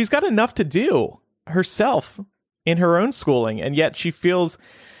 She's got enough to do herself in her own schooling, and yet she feels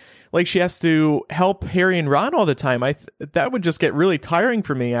like she has to help Harry and Ron all the time. That would just get really tiring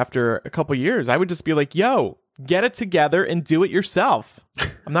for me after a couple years. I would just be like, yo, get it together and do it yourself.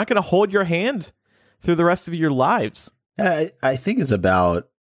 I'm not going to hold your hand through the rest of your lives. I think it's about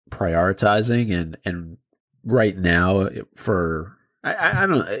prioritizing, and right now I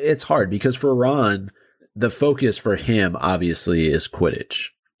don't know, it's hard because for Ron, the focus for him obviously is Quidditch.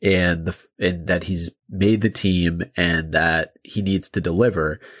 And that he's made the team and that he needs to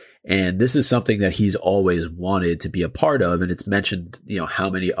deliver. And this is something that he's always wanted to be a part of. And it's mentioned, how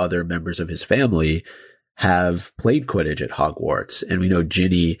many other members of his family have played Quidditch at Hogwarts. And we know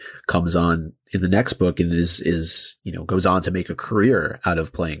Ginny comes on in the next book and is goes on to make a career out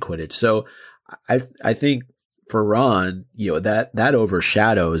of playing Quidditch. So I think for Ron, that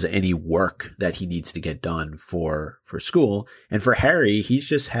overshadows any work that he needs to get done for school. And for Harry, he's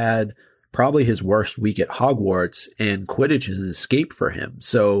just had probably his worst week at Hogwarts, and Quidditch is an escape for him.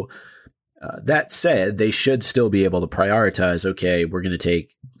 So that said, they should still be able to prioritize, okay, we're going to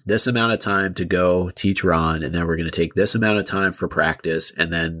take this amount of time to go teach Ron, and then we're going to take this amount of time for practice,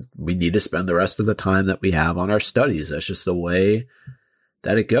 and then we need to spend the rest of the time that we have on our studies. That's just the way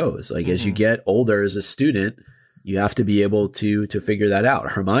that it goes. As you get older as a student, you have to be able to figure that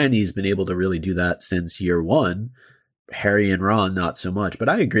out. Hermione's been able to really do that since year one. Harry and Ron, not so much. But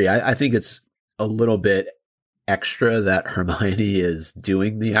I agree. I think it's a little bit extra that Hermione is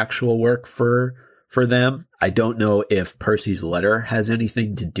doing the actual work for them. I don't know if Percy's letter has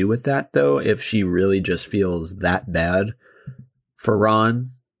anything to do with that, though, if she really just feels that bad for Ron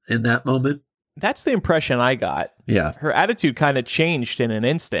in that moment. That's the impression I got. Yeah. Her attitude kind of changed in an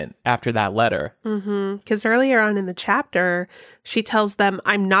instant after that letter. Because earlier on in the chapter, she tells them,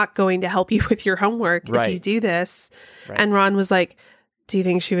 I'm not going to help you with your homework if you do this. Right. And Ron was like, do you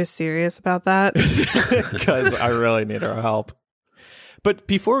think she was serious about that? Because I really need her help. But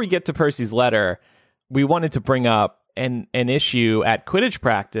before we get to Percy's letter, we wanted to bring up an issue at Quidditch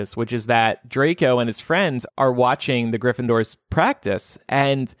practice, which is that Draco and his friends are watching the Gryffindors practice,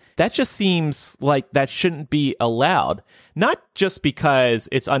 and that just seems like that shouldn't be allowed. Not just because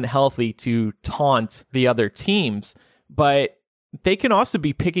it's unhealthy to taunt the other teams, but they can also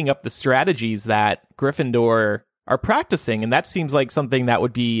be picking up the strategies that Gryffindor are practicing, and that seems like something that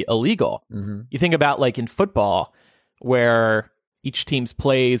would be illegal. You think about in football, where each team's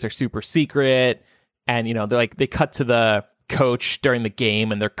plays are super secret, and, they cut to the coach during the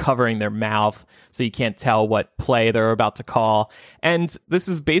game and they're covering their mouth so you can't tell what play they're about to call. And this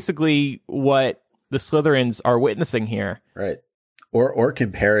is basically what the Slytherins are witnessing here. Right. Or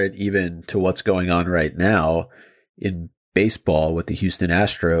compare it even to what's going on right now in baseball with the Houston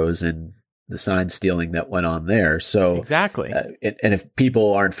Astros and the sign stealing that went on there. So exactly. And if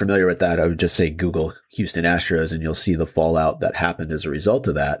people aren't familiar with that, I would just say Google Houston Astros and you'll see the fallout that happened as a result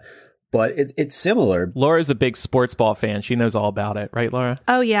of that. But it's similar. Laura's a big sports ball fan. She knows all about it, right, Laura?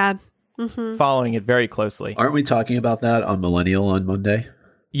 Oh, yeah. Following it very closely. Aren't we talking about that on Millennial on Monday?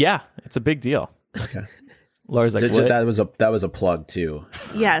 Yeah, it's a big deal. Okay. Laura's like, what? That was a plug too.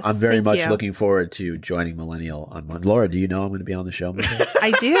 Yes, I'm very thank much you. looking forward to joining Millennial on Monday. Laura, do you know I'm going to be on the show Monday?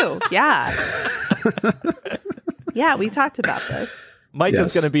 I do. Yeah. Yeah, we talked about this. Mike Yes.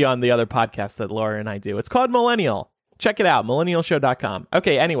 is going to be on the other podcast that Laura and I do. It's called Millennial. Check it out, millennialshow.com.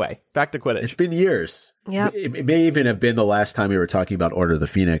 Okay, anyway, back to Quidditch. It's been years. Yep. It may even have been the last time we were talking about Order of the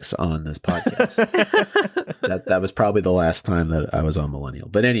Phoenix on this podcast. that was probably the last time that I was on Millennial.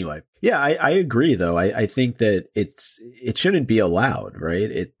 But anyway, yeah, I agree though. I think that it shouldn't be allowed,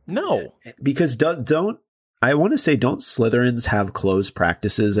 right? No. Because don't I want to say don't Slytherins have closed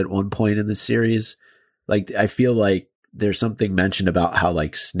practices at one point in the series? Like I feel like there's something mentioned about how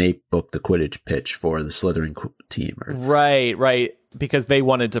like Snape booked the Quidditch pitch for the Slytherin team. Right. Because they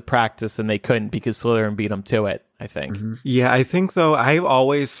wanted to practice and they couldn't because Slytherin beat them to it, I think. Mm-hmm. Yeah, I think, though, I've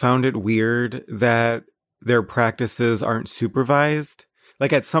always found it weird that their practices aren't supervised.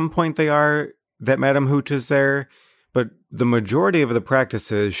 Like, at some point they are, that Madame Hooch is there, but the majority of the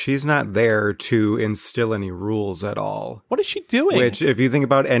practices, she's not there to instill any rules at all. What is she doing? Which, if you think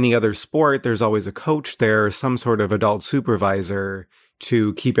about any other sport, there's always a coach there, some sort of adult supervisor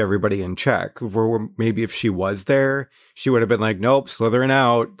to keep everybody in check. Or maybe if she was there, she would have been like, nope, Slytherin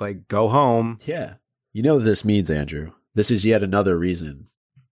out, like, go home. Yeah. You know what this means, Andrew. This is yet another reason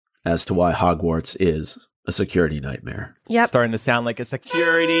as to why Hogwarts is a security nightmare. Yep. Starting to sound like a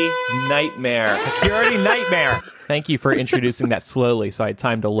security nightmare. Security nightmare. Thank you for introducing that slowly so I had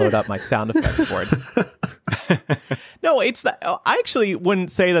time to load up my sound effects board. No, it's that. I actually wouldn't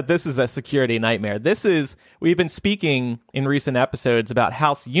say that this is a security nightmare. We've been speaking in recent episodes about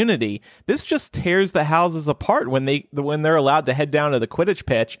House Unity. This just tears the houses apart when they're allowed to head down to the Quidditch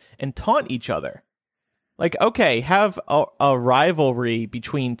pitch and taunt each other. Like, okay, have a rivalry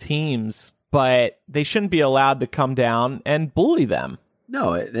between teams, but they shouldn't be allowed to come down and bully them.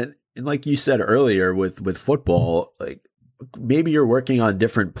 No, and like you said earlier with football, like maybe you're working on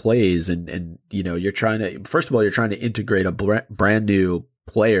different plays and you know, you're trying to integrate a brand new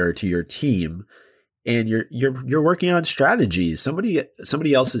player to your team and you're working on strategies.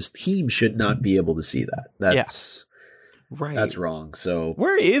 Somebody else's team should not be able to see that. That's right. That's wrong. So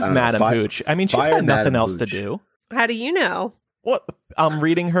where is Madame Hooch? I mean, she's got nothing else to do. How do you know? Well, I'm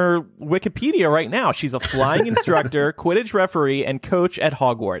reading her Wikipedia right now. She's a flying instructor, Quidditch referee, and coach at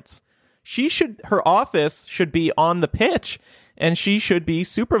Hogwarts. Her office should be on the pitch, and she should be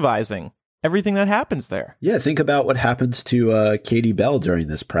supervising everything that happens there. Yeah, think about what happens to Katie Bell during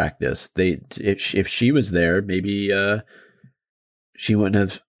this practice. If she was there, maybe she wouldn't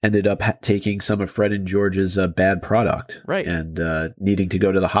have ended up taking some of Fred and George's bad product, right? And needing to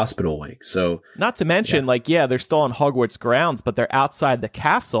go to the hospital wing. So, not to mention, they're still on Hogwarts grounds, but they're outside the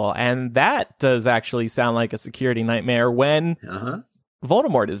castle, and that does actually sound like a security nightmare when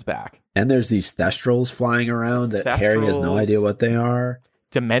Voldemort is back. And there's these Thestrals flying around that Harry has no idea what they are.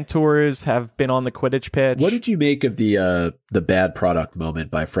 Dementors have been on the Quidditch pitch. What did you make of the bad product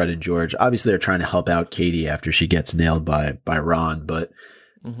moment by Fred and George? Obviously, they're trying to help out Katie after she gets nailed by Ron, but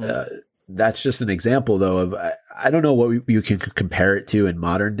that's just an example, though, of I don't know what you can compare it to in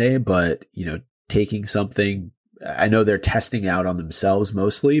modern day, but you know, taking something. I know they're testing out on themselves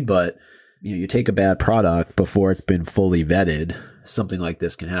mostly, but you know, you take a bad product before it's been fully vetted. Something like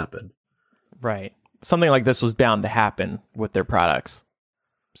this can happen. Right. Something like this was bound to happen with their products.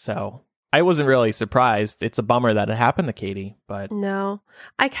 So I wasn't really surprised. It's a bummer that it happened to Katie, but no,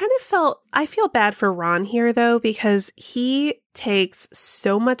 I feel bad for Ron here though, because he takes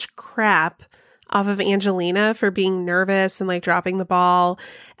so much crap off of Angelina for being nervous and like dropping the ball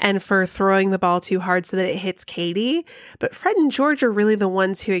and for throwing the ball too hard so that it hits Katie. But Fred and George are really the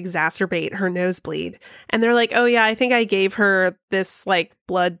ones who exacerbate her nosebleed. And they're like, oh yeah, I think I gave her this like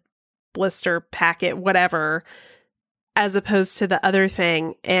blood blister packet, whatever, as opposed to the other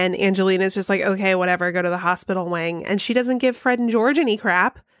thing. And Angelina's just like, okay, whatever, go to the hospital wing. And she doesn't give Fred and George any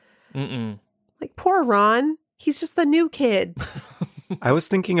crap. Like, poor Ron. He's just the new kid. I was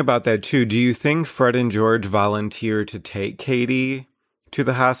thinking about that too. Do you think Fred and George volunteered to take Katie to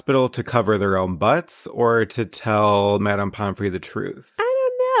the hospital to cover their own butts or to tell Madame Pomfrey the truth? I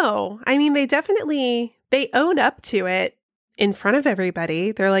don't know. I mean, they own up to it in front of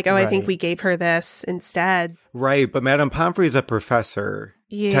everybody. They're like, oh, I think we gave her this instead. Right. But Madame Pomfrey is a professor,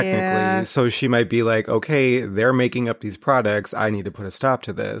 technically. So she might be like, okay, they're making up these products. I need to put a stop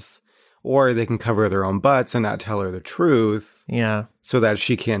to this. Or they can cover their own butts and not tell her the truth. Yeah. So that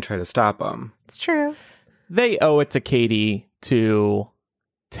she can't try to stop them. It's true. They owe it to Katie to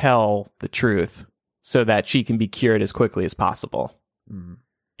tell the truth so that she can be cured as quickly as possible. And,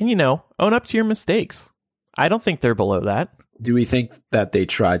 you know, own up to your mistakes. I don't think they're below that. Do we think that they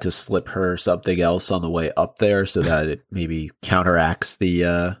tried to slip her something else on the way up there so that it maybe counteracts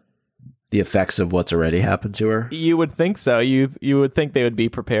the effects of what's already happened to her? You would think so. You would think they would be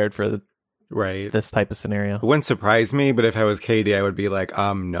prepared for Right. this type of scenario. It wouldn't surprise me, but if I was Katie, I would be like,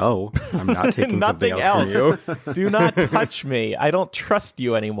 no, I'm not taking something else from you. Do not touch me. I don't trust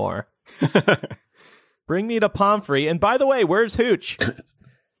you anymore. Bring me to Pomfrey. And by the way, where's Hooch?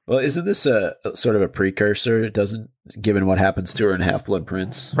 Well, isn't this a sort of a precursor? Given what happens to her in Half-Blood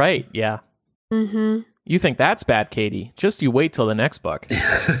Prince? Right, yeah. Mm-hmm. You think that's bad, Katie. Just you wait till the next book.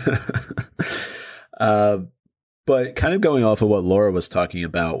 But kind of going off of what Laura was talking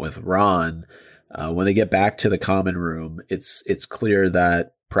about with Ron, when they get back to the common room, it's clear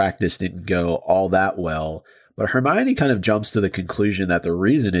that practice didn't go all that well. But Hermione kind of jumps to the conclusion that the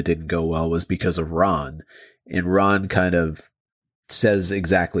reason it didn't go well was because of Ron. And Ron kind of says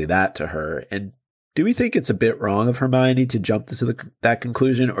exactly that to her. And do we think it's a bit wrong of Hermione to jump to that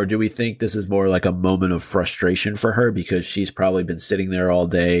conclusion? Or do we think this is more like a moment of frustration for her because she's probably been sitting there all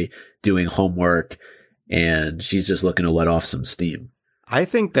day doing homework and she's just looking to let off some steam? I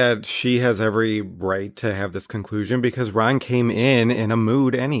think that she has every right to have this conclusion because Ron came in a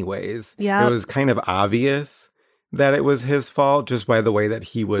mood anyways. Yeah. It was kind of obvious that it was his fault just by the way that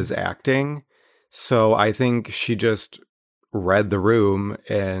he was acting. So I think she just read the room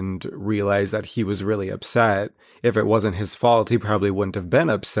and realized that he was really upset. If it wasn't his fault, he probably wouldn't have been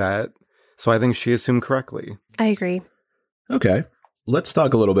upset. So I think she assumed correctly. I agree. Okay. Let's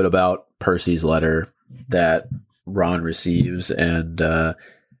talk a little bit about Percy's letter that Ron receives, and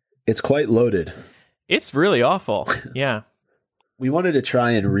it's quite loaded. It's really awful. Yeah. We wanted to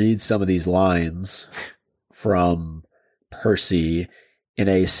try and read some of these lines from Percy in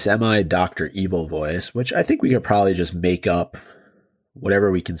a semi-Dr. Evil voice, which I think we could probably just make up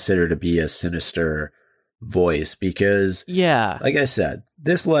whatever we consider to be a sinister voice because, Yeah. like I said,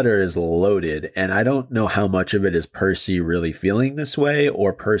 this letter is loaded, and I don't know how much of it is Percy really feeling this way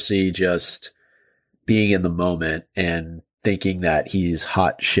or Percy just being in the moment and thinking that he's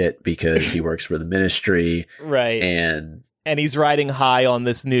hot shit because he works for the ministry. Right. And he's riding high on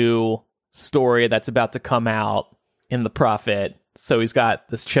this new story that's about to come out in the Prophet. So he's got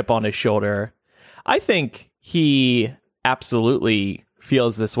this chip on his shoulder. I think he absolutely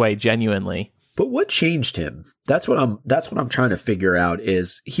feels this way genuinely. But what changed him? That's what I'm trying to figure out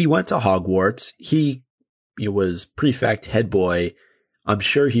is he went to Hogwarts. He was prefect, head boy. I'm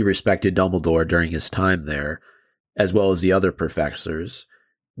sure he respected Dumbledore during his time there, as well as the other professors.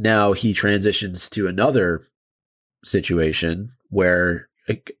 Now he transitions to another situation where,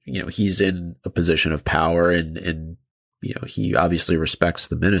 he's in a position of power and he obviously respects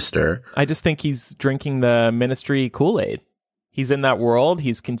the minister. I just think he's drinking the ministry Kool-Aid. He's in that world.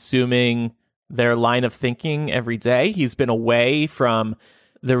 He's consuming their line of thinking every day. He's been away from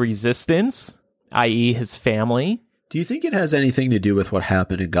the resistance, i.e. his family. Do you think it has anything to do with what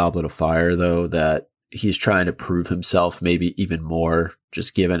happened in Goblet of Fire, though, that he's trying to prove himself maybe even more,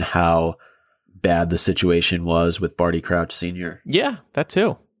 just given how bad the situation was with Barty Crouch Sr.? Yeah, that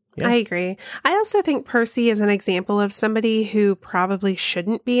too. Yeah. I agree. I also think Percy is an example of somebody who probably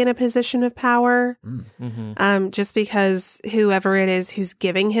shouldn't be in a position of power. Mm-hmm. Just because whoever it is who's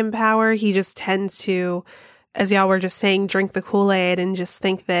giving him power, he just tends to, as y'all were just saying, drink the Kool-Aid and just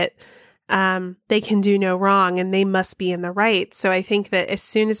think that they can do no wrong and they must be in the right. So I think that as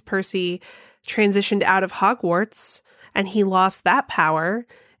soon as Percy transitioned out of Hogwarts and he lost that power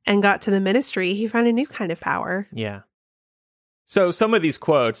and got to the ministry, he found a new kind of power. Yeah. So some of these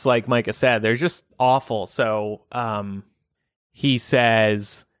quotes, like Micah said, they're just awful. So he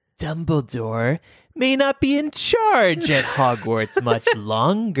says, Dumbledore may not be in charge at Hogwarts much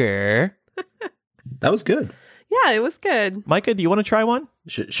longer. That was good. Yeah, it was good. Micah, do you want to try one?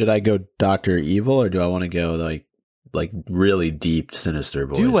 Should I go Dr. Evil or do I want to go like really deep sinister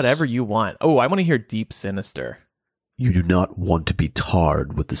voice? Do whatever you want. Oh, I want to hear deep sinister. You do not want to be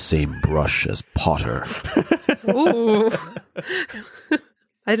tarred with the same brush as Potter. Ooh.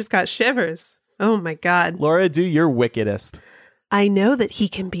 I just got shivers. Oh my God. Laura, do your wickedest. I know that he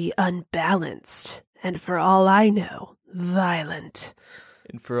can be unbalanced, and for all I know, violent.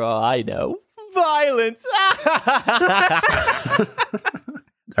 And for all I know, violence.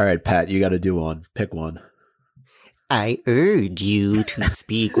 All right, Pat, you got to do one. Pick one. I urge you to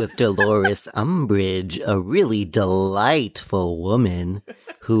speak with Dolores Umbridge, a really delightful woman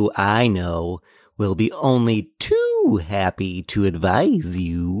who I know will be only too happy to advise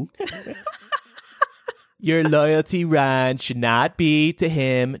you. Your loyalty, Ron, should not be to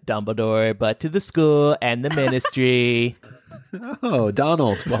him, Dumbledore, but to the school and the ministry. Oh,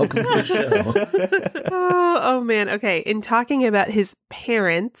 Donald, welcome to the show. Oh man. Okay. In talking about his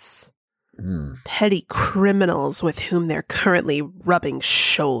parents, petty criminals with whom they're currently rubbing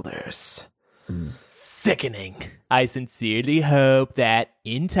shoulders. Sickening. I sincerely hope that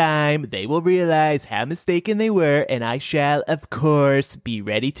in time they will realize how mistaken they were, and I shall, of course, be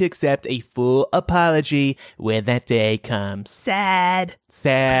ready to accept a full apology when that day comes. Sad.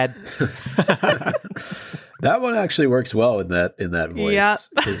 That one actually works well in that voice. Yep.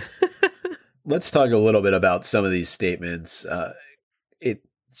 'Cause let's talk a little bit about some of these statements. It's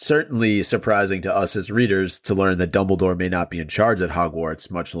certainly surprising to us as readers to learn that Dumbledore may not be in charge at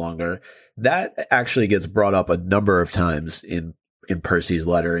Hogwarts much longer. That actually gets brought up a number of times in Percy's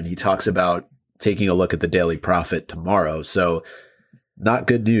letter, and he talks about taking a look at the Daily Prophet tomorrow. So not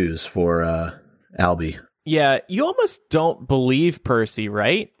good news for Albie. Yeah, you almost don't believe Percy,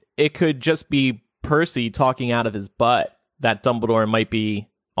 right? It could just be Percy talking out of his butt that Dumbledore might be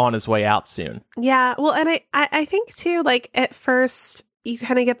on his way out soon. Yeah. Well, and I think too, like at first you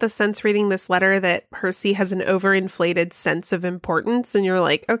kind of get the sense reading this letter that Percy has an overinflated sense of importance. And you're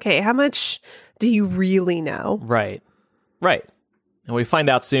like, okay, how much do you really know? Right. And we find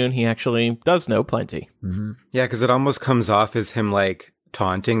out soon he actually does know plenty. Mm-hmm. Yeah, because it almost comes off as him like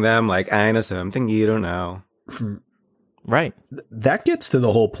taunting them, like, I know something you don't know. Right. That gets to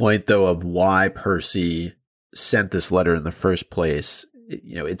the whole point, though, of why Percy sent this letter in the first place.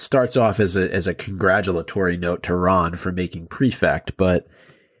 You know, it starts off as a congratulatory note to Ron for making prefect, but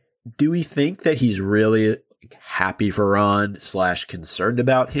do we think that he's really happy for Ron / concerned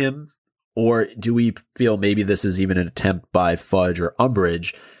about him? Or do we feel maybe this is even an attempt by Fudge or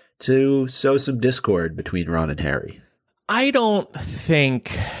Umbridge to sow some discord between Ron and Harry? I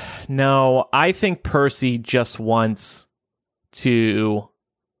think Percy just wants to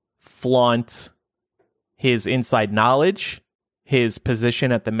flaunt his inside knowledge, his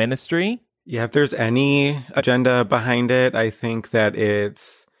position at the ministry. Yeah, if there's any agenda behind it, I think that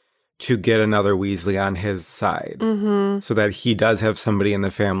it's to get another Weasley on his side so that he does have somebody in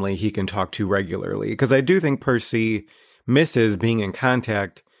the family he can talk to regularly. Because I do think Percy misses being in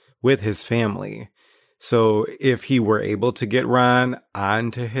contact with his family. So if he were able to get Ron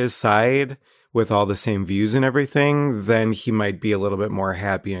onto his side with all the same views and everything, then he might be a little bit more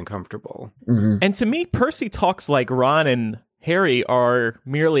happy and comfortable. Mm-hmm. And to me, Percy talks like Ron and Harry are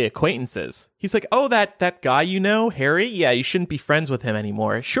merely acquaintances. He's like, oh, that guy you know, Harry? Yeah, you shouldn't be friends with him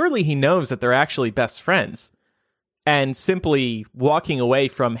anymore. Surely he knows that they're actually best friends. And simply walking away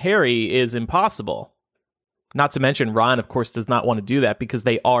from Harry is impossible. Not to mention, Ron, of course, does not want to do that because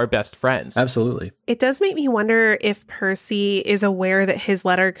they are best friends. Absolutely. It does make me wonder if Percy is aware that his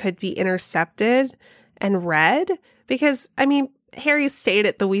letter could be intercepted and read. Because, I mean, Harry stayed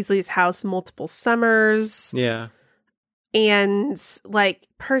at the Weasleys' house multiple summers. Yeah. And, like,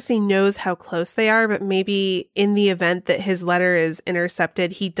 Percy knows how close they are, but maybe in the event that his letter is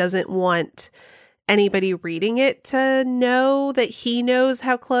intercepted, he doesn't want anybody reading it to know that he knows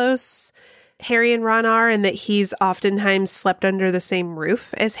how close Harry and Ron are and that he's oftentimes slept under the same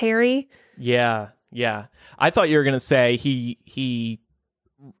roof as Harry. Yeah. I thought you were going to say he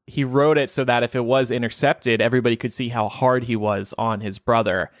wrote it so that if it was intercepted, everybody could see how hard he was on his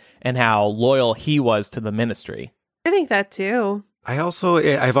brother and how loyal he was to the ministry. I think that too.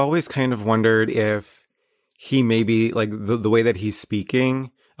 I've always kind of wondered if he maybe, like, the way that he's speaking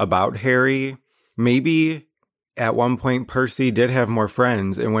about Harry, maybe at one point Percy did have more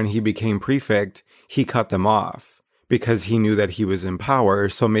friends, and when he became prefect, he cut them off because he knew that he was in power,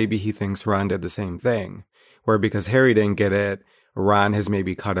 so maybe he thinks Ron did the same thing. Where because Harry didn't get it, Ron has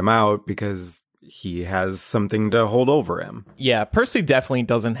maybe cut him out because he has something to hold over him. Yeah, Percy definitely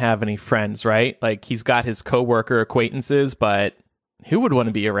doesn't have any friends, right? Like, he's got his coworker acquaintances, but who would want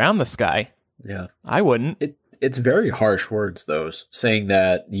to be around this guy? Yeah. I wouldn't. It's very harsh words, though, saying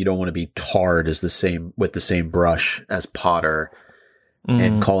that you don't want to be tarred with the same brush as Potter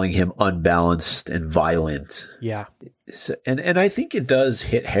and calling him unbalanced and violent. Yeah. So, and I think it does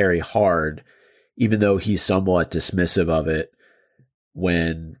hit Harry hard, even though he's somewhat dismissive of it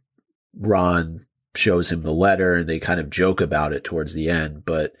when Ron shows him the letter and they kind of joke about it towards the end.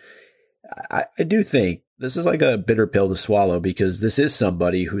 But I do think this is like a bitter pill to swallow because this is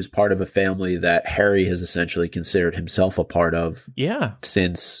somebody who's part of a family that Harry has essentially considered himself a part of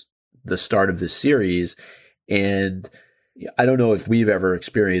since the start of this series. And I don't know if we've ever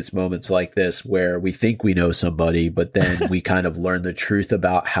experienced moments like this where we think we know somebody, but then we kind of learn the truth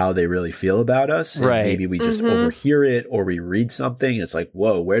about how they really feel about us. And maybe we just overhear it or we read something. It's like,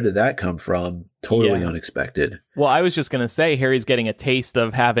 whoa, where did that come from? Totally unexpected. Well, I was just going to say Harry's getting a taste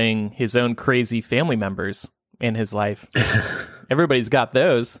of having his own crazy family members in his life. Everybody's got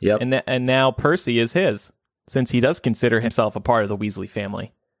those. Yep. And now Percy is his, since he does consider himself a part of the Weasley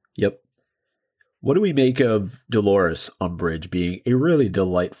family. Yep. What do we make of Dolores Umbridge being a really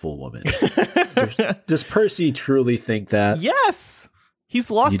delightful woman? Does Percy truly think that? Yes.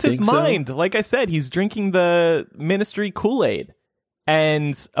 He's lost his mind. So? Like I said, he's drinking the Ministry Kool-Aid.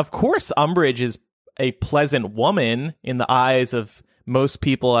 And of course, Umbridge is a pleasant woman in the eyes of most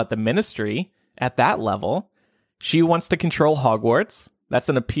people at the Ministry at that level. She wants to control Hogwarts. That's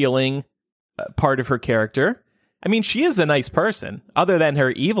an appealing part of her character. I mean, she is a nice person, other than her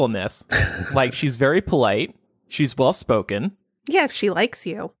evilness. Like, she's very polite. She's well-spoken. Yeah, if she likes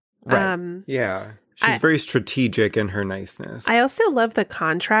you. Right. Yeah. She's very strategic in her niceness. I also love the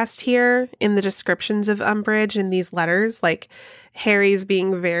contrast here in the descriptions of Umbridge in these letters. Like, Harry's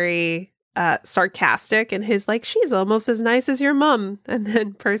being very sarcastic and his like, she's almost as nice as your mom. And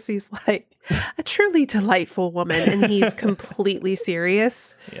then Percy's like, a truly delightful woman. And he's completely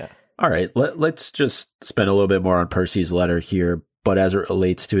serious. Yeah. All right, let's just spend a little bit more on Percy's letter here, but as it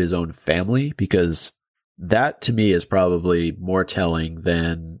relates to his own family, because that to me is probably more telling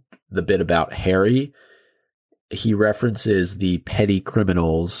than the bit about Harry. He references the petty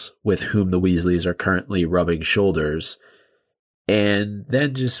criminals with whom the Weasleys are currently rubbing shoulders, and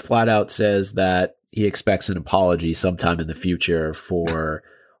then just flat out says that he expects an apology sometime in the future for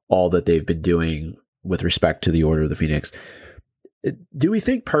all that they've been doing with respect to the Order of the Phoenix. Do we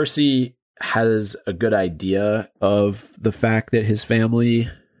think Percy has a good idea of the fact that his family,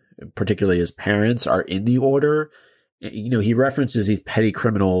 particularly his parents, are in the Order? You know, he references these petty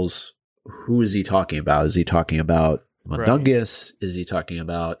criminals. Who is he talking about? Is he talking about Mundungus? Right. Is he talking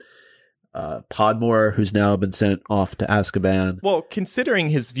about Podmore, who's now been sent off to Azkaban? Well,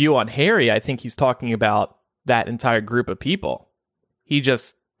 considering his view on Harry, I think he's talking about that entire group of people. He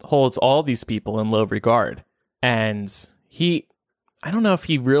just holds all these people in low regard. And I don't know if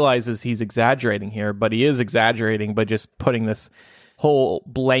he realizes he's exaggerating here, but he is exaggerating by just putting this whole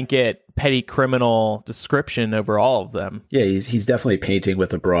blanket petty criminal description over all of them. Yeah, he's definitely painting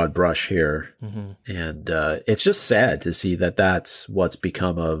with a broad brush here. Mm-hmm. And it's just sad to see that that's what's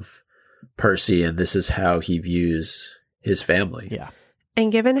become of Percy, and this is how he views his family. Yeah.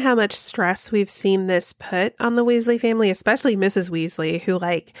 And given how much stress we've seen this put on the Weasley family, especially Mrs. Weasley, who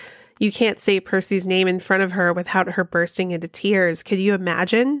you can't say Percy's name in front of her without her bursting into tears. Could you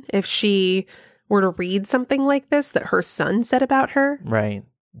imagine if she were to read something like this that her son said about her? Right.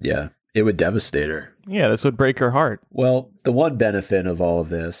 Yeah, it would devastate her. Yeah, this would break her heart. Well, the one benefit of all of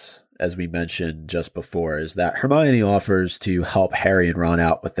this, as we mentioned just before, is that Hermione offers to help Harry and Ron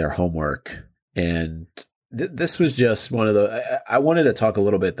out with their homework. And this was just one of the... I wanted to talk a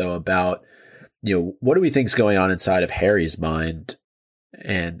little bit, though, about, what do we think is going on inside of Harry's mind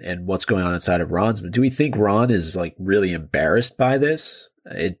and what's going on inside of Ron's? Do we think Ron is really embarrassed by this?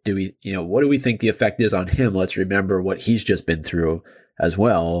 What do we think the effect is on him? Let's remember what he's just been through as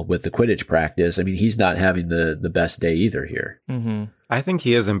well with the Quidditch practice. I mean, he's not having the best day either here. Mm-hmm. I think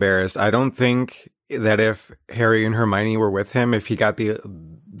he is embarrassed. I don't think that if Harry and Hermione were with him, if he got the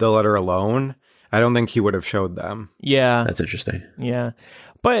letter alone, I don't think he would have showed them. Yeah. That's interesting. Yeah.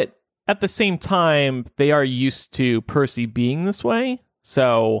 But at the same time, they are used to Percy being this way.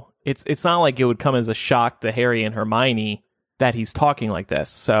 So it's not like it would come as a shock to Harry and Hermione that he's talking like this.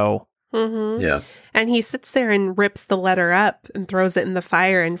 So mm-hmm. Yeah. And he sits there and rips the letter up and throws it in the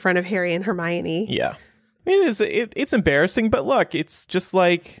fire in front of Harry and Hermione. Yeah. It's embarrassing, but look, it's just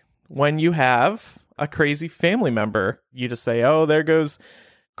like when you have a crazy family member, you just say, oh, there goes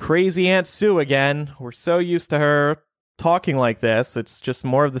crazy Aunt Sue again. We're so used to her talking like this. It's just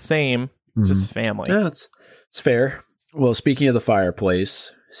more of the same, just family. Yeah, it's fair. Well, speaking of the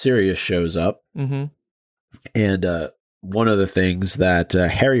fireplace, Sirius shows up. Mm-hmm. And one of the things that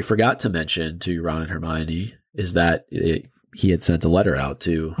Harry forgot to mention to Ron and Hermione is that he had sent a letter out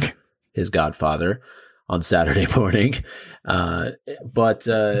to his godfather on Saturday morning. But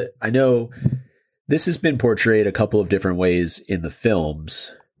I know this has been portrayed a couple of different ways in the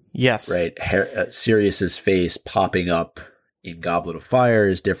films. Yes. Right? Sirius's face popping up in Goblet of Fire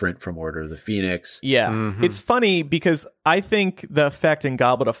is different from Order of the Phoenix. Yeah. Mm-hmm. It's funny because I think the effect in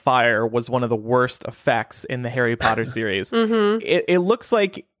Goblet of Fire was one of the worst effects in the Harry Potter series. Mm-hmm. It looks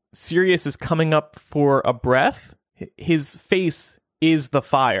like Sirius is coming up for a breath. His face is the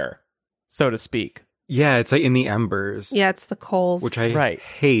fire, so to speak. Yeah, it's in the embers. Yeah, it's the coals. Which I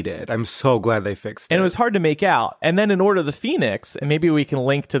hated. I'm so glad they fixed it. And it was hard to make out. And then in Order of the Phoenix, and maybe we can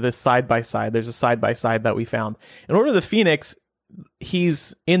link to this side-by-side. There's a side-by-side that we found. In Order of the Phoenix,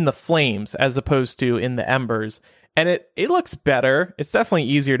 he's in the flames as opposed to in the embers. And it looks better. It's definitely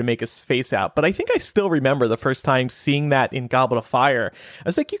easier to make his face out. But I think I still remember the first time seeing that in Goblet of Fire. I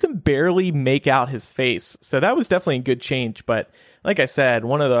was like, you can barely make out his face. So that was definitely a good change. But like I said,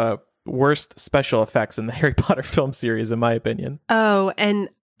 one of the worst special effects in the Harry Potter film series, in my opinion. Oh, and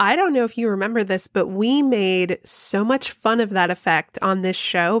I don't know if you remember this, but we made so much fun of that effect on this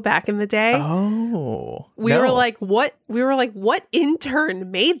show back in the day. Oh, we were like, what? We were like, what intern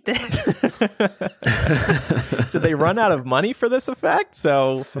made this? Did they run out of money for this effect?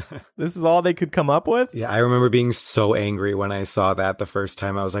 So this is all they could come up with? Yeah, I remember being so angry when I saw that the first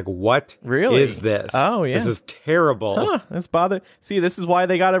time. I was like, what really is this? Oh, yeah. This is terrible. Huh, this bother. See, this is why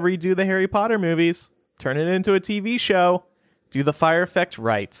they got to redo the Harry Potter movies. Turn it into a TV show. Do the fire effect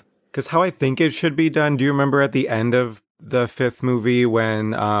right. Because how I think it should be done, do you remember at the end of the 5th movie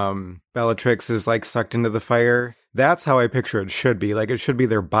when Bellatrix is like sucked into the fire? That's how I picture it should be. Like it should be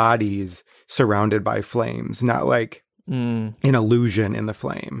their bodies surrounded by flames, not like an illusion in the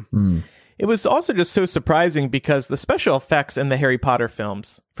flame. Mm. It was also just so surprising because the special effects in the Harry Potter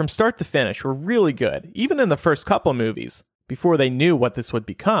films, from start to finish, were really good, even in the first couple movies, before they knew what this would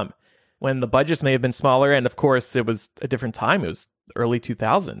become. When the budgets may have been smaller, and of course it was a different time, it was early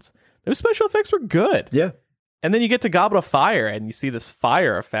 2000s. Those special effects were good. Yeah. And then you get to Goblet of Fire, and you see this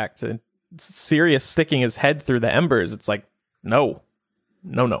fire effect, and Sirius sticking his head through the embers. It's like, no.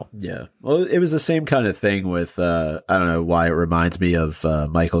 Yeah. Well, it was the same kind of thing with, I don't know why it reminds me of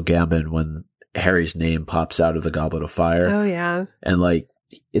Michael Gambon when Harry's name pops out of the Goblet of Fire. Oh, yeah. And like,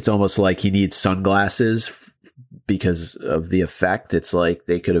 it's almost like he needs sunglasses because of the effect. It's like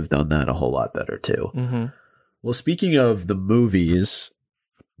they could have done that a whole lot better too. Mm-hmm. Well, speaking of the movies,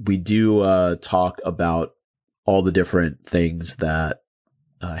 we do talk about all the different things that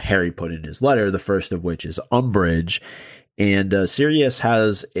Harry put in his letter, the first of which is Umbridge. And Sirius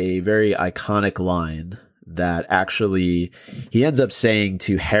has a very iconic line that actually he ends up saying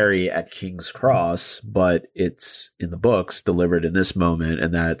to Harry at King's Cross, but it's in the books delivered in this moment,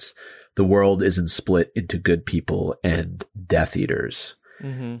 and that's, the world isn't split into good people and Death Eaters.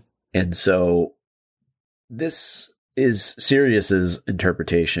 Mm-hmm. And so this is Sirius's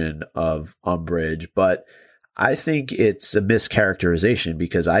interpretation of Umbridge, but I think it's a mischaracterization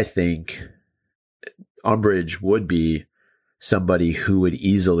because I think Umbridge would be somebody who would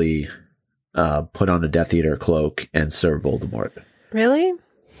easily put on a Death Eater cloak and serve Voldemort. Really?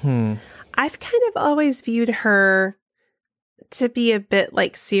 I've kind of always viewed her to be a bit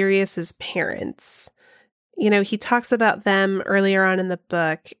like Sirius's parents. You know, he talks about them earlier on in the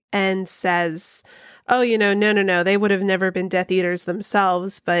book and says, oh, no, they would have never been Death Eaters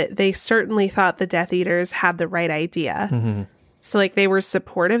themselves, but they certainly thought the Death Eaters had the right idea. Mm-hmm. So, like, they were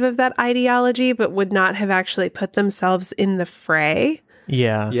supportive of that ideology, but would not have actually put themselves in the fray.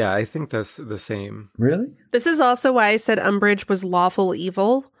 Yeah. Yeah, I think that's the same. Really? This is also why I said Umbridge was lawful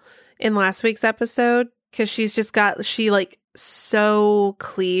evil in last week's episode, because she like so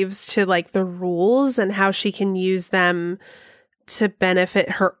cleaves to like the rules and how she can use them to benefit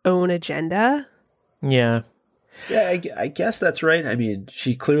her own agenda. Yeah. Yeah, I guess that's right. I mean,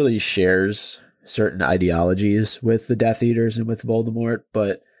 she clearly shares certain ideologies with the Death Eaters and with Voldemort,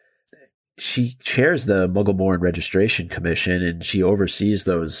 but she chairs the Muggleborn Registration Commission and she oversees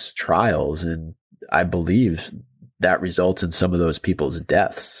those trials, and I believe that results in some of those people's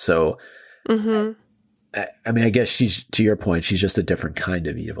deaths. So, I mean, I guess she's, to your point, she's just a different kind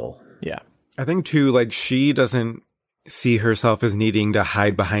of evil. Yeah. I think too, like, she doesn't see herself as needing to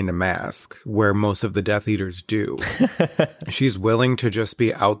hide behind a mask where most of the Death Eaters do. She's willing to just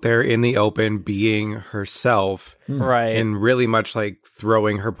be out there in the open, being herself. Right. And really much like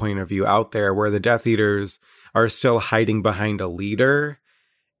throwing her point of view out there, where the Death Eaters are still hiding behind a leader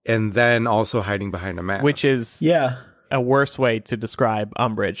and then also hiding behind a mask. Which is a worse way to describe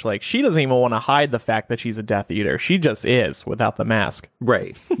Umbridge. Like, she doesn't even want to hide the fact that she's a Death Eater. She just is without the mask.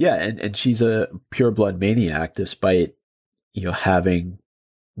 Right. Yeah, and she's a pureblood maniac despite, having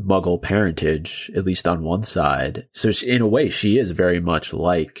Muggle parentage, at least on one side. So she, in a way, she is very much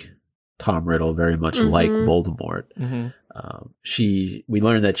like Tom Riddle, very much like Voldemort. We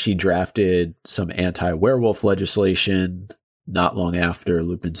learned that she drafted some anti-werewolf legislation not long after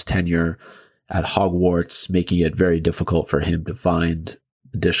Lupin's tenure at Hogwarts, making it very difficult for him to find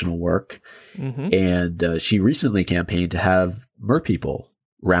additional work. And she recently campaigned to have merpeople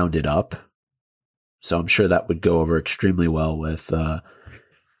rounded up. So I'm sure that would go over extremely well with the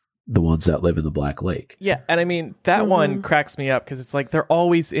ones that live in the Black Lake. Yeah, and I mean, that one cracks me up because it's like they're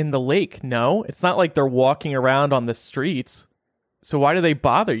always in the lake. No, it's not like they're walking around on the streets. So why do they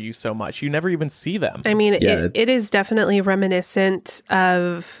bother you so much? You never even see them. I mean, it is definitely reminiscent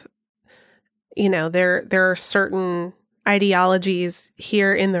of there are certain ideologies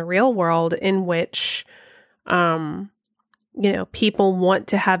here in the real world in which, people want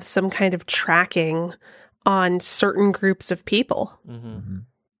to have some kind of tracking on certain groups of people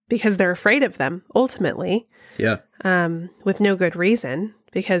because they're afraid of them ultimately. Yeah. With no good reason,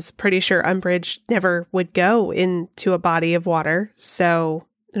 because pretty sure Umbridge never would go into a body of water. So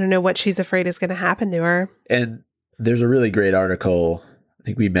I don't know what she's afraid is going to happen to her. And there's a really great article. I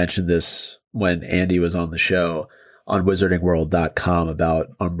think we mentioned this when Andy was on the show on wizardingworld.com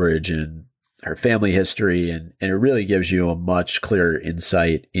about Umbridge and her family history. And it really gives you a much clearer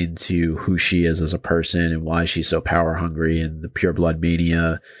insight into who she is as a person and why she's so power hungry and the pure blood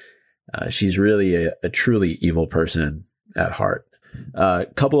mania. She's really a truly evil person at heart. A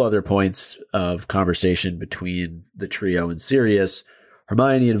couple other points of conversation between the trio and Sirius.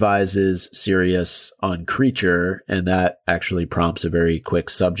 Hermione advises Sirius on Creature, and that actually prompts a very quick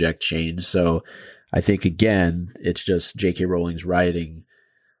subject change. So I think, again, it's just J.K. Rowling's writing,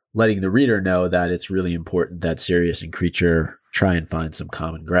 letting the reader know that it's really important that Sirius and Creature try and find some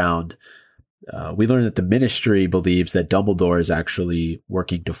common ground. We learn that the Ministry believes that Dumbledore is actually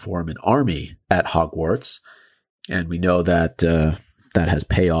working to form an army at Hogwarts, and we know that that has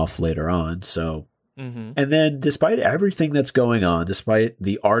payoff later on. So. And then despite everything that's going on, despite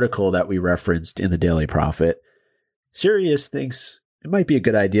the article that we referenced in the Daily Prophet, Sirius thinks it might be a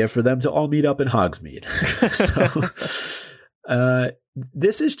good idea for them to all meet up in Hogsmeade. So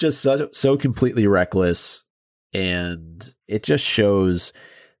this is just so completely reckless, and it just shows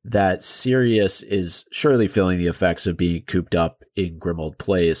that Sirius is surely feeling the effects of being cooped up in Grimmauld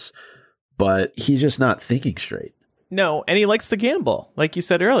Place, but he's just not thinking straight. No, and he likes to gamble, like you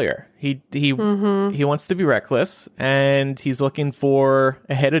said earlier. He wants to be reckless, and he's looking for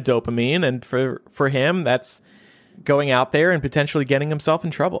a hit of dopamine, and for him, that's going out there and potentially getting himself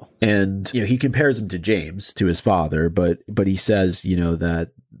in trouble. And he compares him to James, to his father, but he says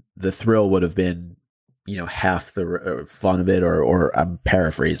that the thrill would have been half the fun of it, or I'm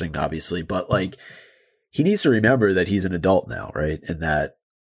paraphrasing obviously, but like he needs to remember that he's an adult now, right? And that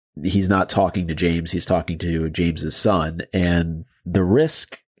he's not talking to James, he's talking to James's son. And the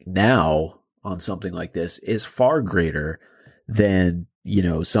risk now on something like this is far greater than,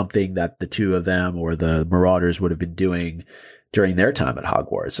 something that the two of them or the Marauders would have been doing during their time at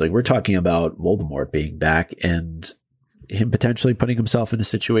Hogwarts. Like, we're talking about Voldemort being back and him potentially putting himself in a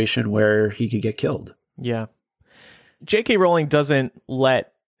situation where he could get killed. Yeah. J.K. Rowling doesn't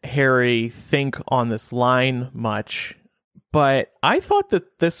let Harry think on this line much. But I thought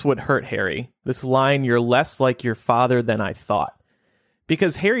that this would hurt Harry. This line, "You're less like your father than I thought."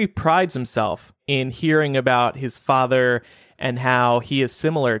 Because Harry prides himself in hearing about his father and how he is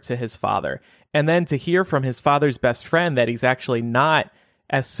similar to his father. And then to hear from his father's best friend that he's actually not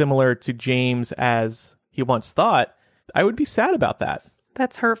as similar to James as he once thought, I would be sad about that.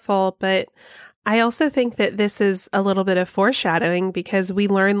 That's hurtful, but I also think that this is a little bit of foreshadowing, because we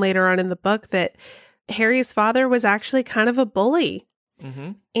learn later on in the book that Harry's father was actually kind of a bully.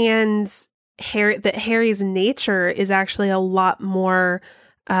 And Harry's nature is actually a lot more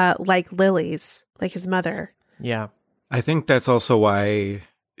like Lily's, like his mother. Yeah. I think that's also why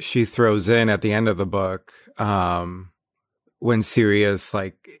she throws in at the end of the book, when Sirius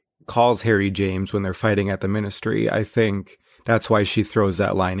calls Harry James when they're fighting at the Ministry. I think that's why she throws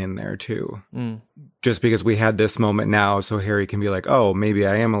that line in there too. Just because we had this moment now, so Harry can be like, oh, maybe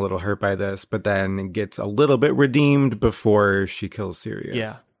I am a little hurt by this, but then it gets a little bit redeemed before she kills Sirius.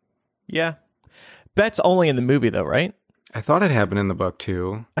 Yeah. Yeah. That's only in the movie though, right? I thought it happened in the book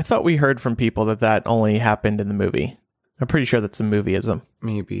too. I thought we heard from people that only happened in the movie. I'm pretty sure that's a movieism.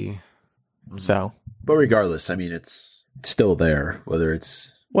 Maybe. So. But regardless, I mean, it's still there, whether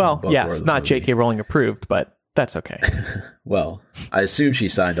it's... Well, yes, not J.K. Rowling approved, but that's okay. Well, I assume she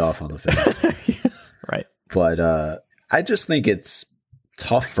signed off on the film. Right. But I just think it's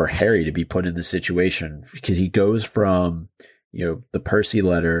tough for Harry to be put in this situation, because he goes from, the Percy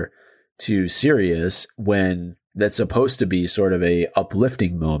letter to Sirius when that's supposed to be sort of a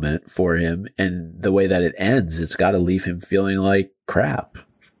uplifting moment for him. And the way that it ends, it's got to leave him feeling like crap.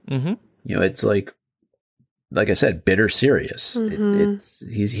 It's like I said, bitter serious.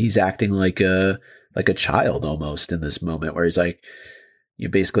 He's acting like a child almost in this moment, where he's like, you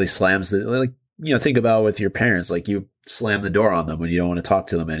basically slams think about with your parents, like you slam the door on them when you don't want to talk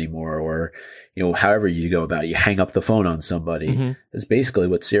to them anymore, or, however you go about it, you hang up the phone on somebody. That's basically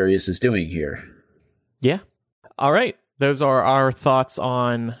what Sirius is doing here. Yeah. All right. Those are our thoughts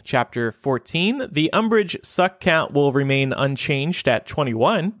on chapter 14. The Umbridge suck count will remain unchanged at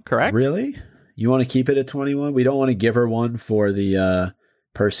 21, correct? Really? You want to keep it at 21? We don't want to give her one for the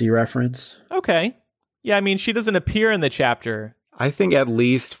Percy reference. Okay. Yeah, I mean, she doesn't appear in the chapter. I think at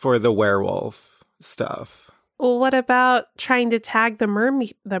least for the werewolf stuff. Well, what about trying to tag the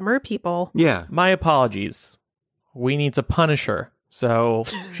mer people? Yeah. My apologies. We need to punish her. So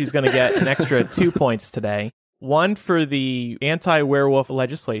she's going to get an extra 2 points today. 1 for the anti-werewolf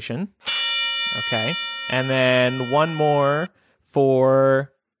legislation. Okay. And then 1 more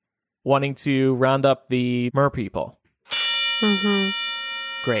for wanting to round up the mer people. Mm-hmm.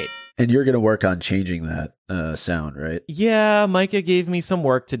 Great. And you're going to work on changing that sound, right? Yeah, Micah gave me some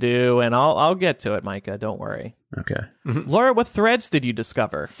work to do, and I'll get to it, Micah. Don't worry. Okay. Laura, what threads did you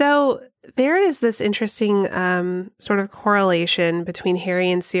discover? So there is this interesting sort of correlation between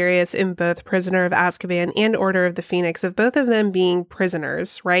Harry and Sirius in both Prisoner of Azkaban and Order of the Phoenix, of both of them being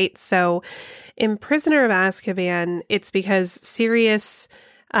prisoners, right? So in Prisoner of Azkaban, it's because Sirius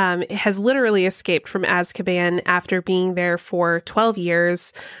has literally escaped from Azkaban after being there for 12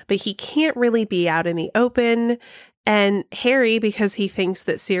 years, but he can't really be out in the open. And Harry, because he thinks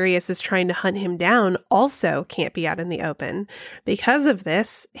that Sirius is trying to hunt him down, also can't be out in the open. Because of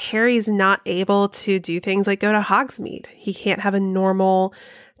this, Harry's not able to do things like go to Hogsmeade. He can't have a normal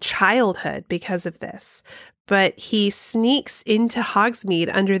childhood because of this. But he sneaks into Hogsmeade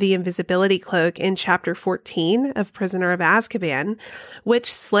under the invisibility cloak in chapter 14 of Prisoner of Azkaban,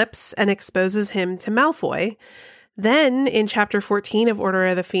 which slips and exposes him to Malfoy. Then, in chapter 14 of Order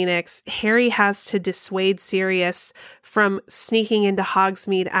of the Phoenix, Harry has to dissuade Sirius from sneaking into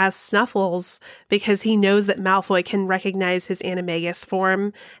Hogsmeade as Snuffles because he knows that Malfoy can recognize his animagus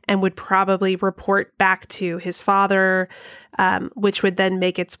form and would probably report back to his father, which would then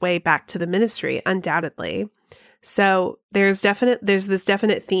make its way back to the Ministry, undoubtedly. So there's this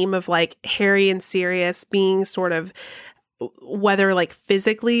definite theme of like Harry and Sirius being sort of, whether like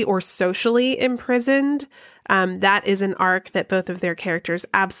physically or socially imprisoned. That is an arc that both of their characters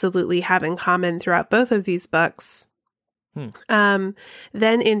absolutely have in common throughout both of these books. Then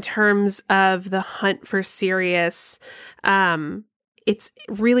in terms of the hunt for Sirius, it's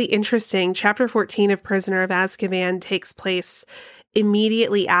really interesting. Chapter 14 of Prisoner of Azkaban takes place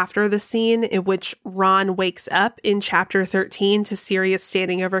immediately after the scene in which Ron wakes up in chapter 13 to Sirius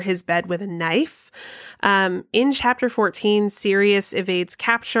standing over his bed with a knife. In chapter 14, Sirius evades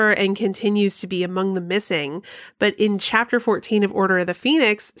capture and continues to be among the missing. But in chapter 14 of Order of the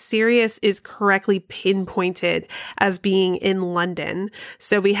Phoenix, Sirius is correctly pinpointed as being in London.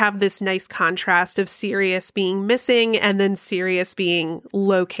 So we have this nice contrast of Sirius being missing and then Sirius being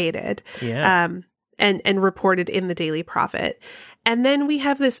located. Yeah. And reported in the Daily Prophet. And then we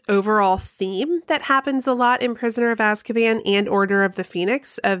have this overall theme that happens a lot in Prisoner of Azkaban and Order of the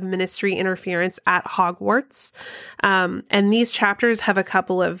Phoenix of Ministry interference at Hogwarts. And these chapters have a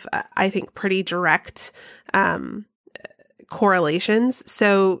couple of, I think, pretty direct correlations.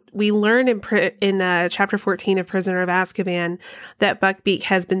 So we learn in chapter 14 of Prisoner of Azkaban that Buckbeak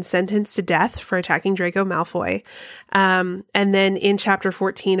has been sentenced to death for attacking Draco Malfoy. And then in chapter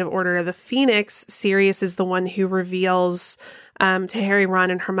 14 of Order of the Phoenix, Sirius is the one who reveals to Harry, Ron,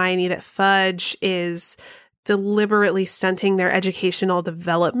 and Hermione that Fudge is deliberately stunting their educational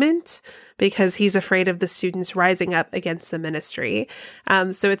development because he's afraid of the students rising up against the Ministry.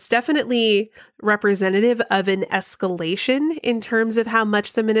 So it's definitely representative of an escalation in terms of how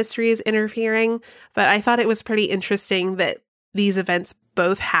much the Ministry is interfering. But I thought it was pretty interesting that these events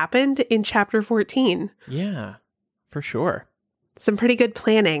both happened in chapter 14. Yeah, for sure. Some pretty good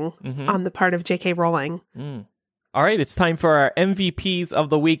planning on the part of J.K. Rowling. All right, it's time for our MVPs of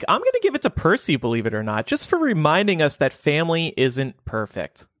the week. I'm going to give it to Percy, believe it or not, just for reminding us that family isn't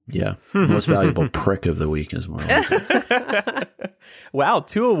perfect. Yeah. Most valuable prick of the week is more like it. Wow,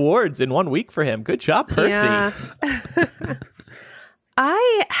 2 awards in 1 week for him. Good job, Percy. Yeah.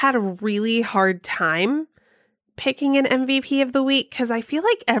 I had a really hard time picking an MVP of the week because I feel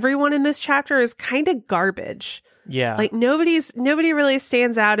like everyone in this chapter is kind of garbage. Yeah. Like nobody really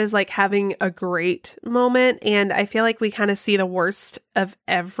stands out as like having a great moment. And I feel like we kind of see the worst of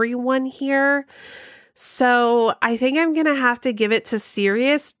everyone here. So I think I'm going to have to give it to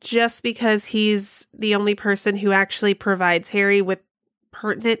Sirius just because he's the only person who actually provides Harry with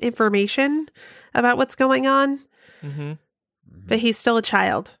pertinent information about what's going on. But he's still a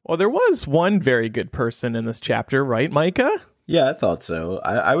child. Well, there was one very good person in this chapter, right, Micah? Yeah, I thought so.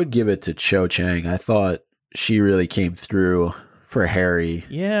 I would give it to Cho Chang. I thought she really came through for Harry.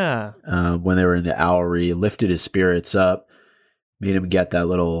 Yeah. When they were in the Owlery, lifted his spirits up, made him get that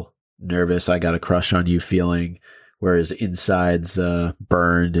little nervous, I got a crush on you feeling, where his insides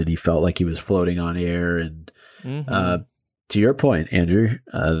burned and he felt like he was floating on air. And to your point, Andrew,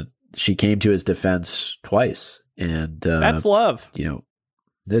 she came to his defense twice. And that's love. You know,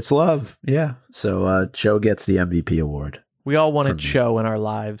 It's love. Yeah. So Cho gets the MVP award. We all wanted From me. Cho in our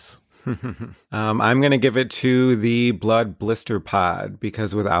lives. I'm going to give it to the Blood Blister Pod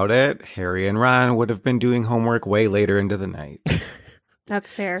because without it, Harry and Ron would have been doing homework way later into the night.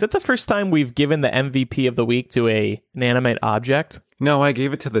 That's fair. Is that the first time we've given the MVP of the week to an inanimate object? No, I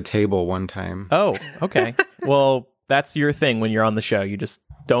gave it to the table one time. Oh, okay. Well, that's your thing when you're on the show. You just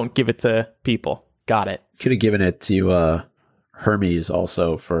don't give it to people. Got it. Could have given it to Hermes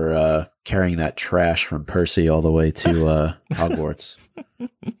also for carrying that trash from Percy all the way to Hogwarts.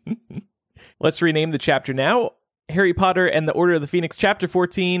 Let's rename the chapter now. Harry Potter and the Order of the Phoenix, Chapter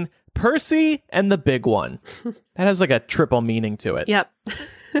 14, Percy and the Big One. That has like a triple meaning to it. Yep.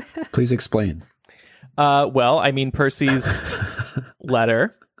 Please explain. Well, I mean Percy's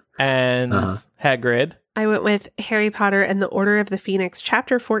letter and Hagrid. I went with Harry Potter and the Order of the Phoenix,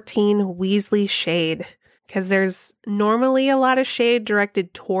 Chapter 14, Weasley Shade. Because there's normally a lot of shade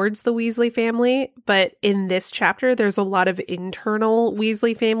directed towards the Weasley family, but in this chapter, there's a lot of internal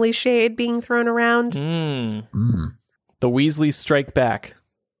Weasley family shade being thrown around. The Weasleys strike back.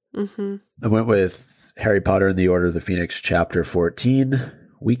 Mm-hmm. I went with Harry Potter and the Order of the Phoenix, Chapter 14,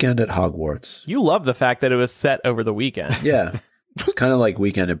 Weekend at Hogwarts. You love the fact that it was set over the weekend. Yeah. It's kind of like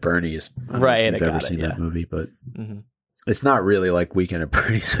Weekend at Bernie's. I don't know if you've ever seen that movie, but it's not really like Weekend at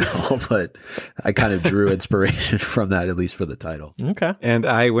Bernie's at all, but I kind of drew inspiration from that, at least for the title. Okay. And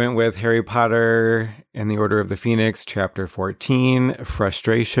I went with Harry Potter and the Order of the Phoenix, Chapter 14,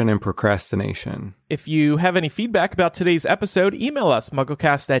 Frustration and Procrastination. If you have any feedback about today's episode, email us,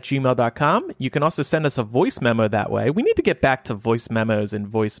 mugglecast@gmail.com. You can also send us a voice memo that way. We need to get back to voice memos and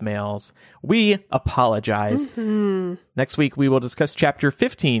voicemails. We apologize. Next week, we will discuss Chapter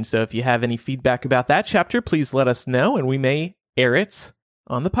 15. So if you have any feedback about that chapter, please let us know, and we may air it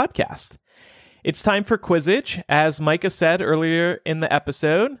on the podcast. It's time for Quizzitch. As Micah said earlier in the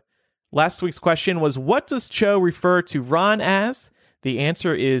episode, last week's question was, what does Cho refer to Ron as? The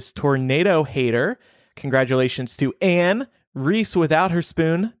answer is Tornado Hater. Congratulations to Anne, Reese without her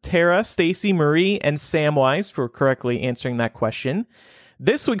spoon, Tara, Stacy, Marie, and Samwise for correctly answering that question.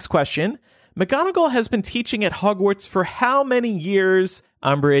 This week's question, McGonagall has been teaching at Hogwarts for how many years?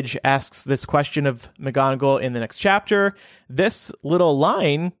 Umbridge asks this question of McGonagall in the next chapter. This little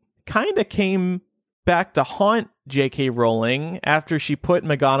line kind of came back to haunt J.K. Rowling after she put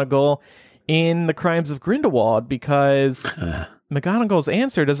McGonagall in the Crimes of Grindelwald because McGonagall's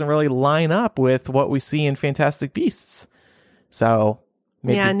answer doesn't really line up with what we see in Fantastic Beasts. So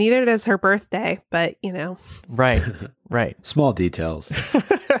maybe... Yeah, neither does her birthday, but you know. Right. Small details.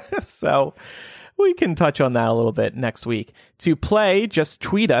 So we can touch on that a little bit next week. To play, just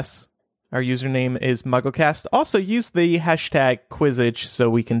tweet us. Our username is MuggleCast. Also use the hashtag Quizzitch so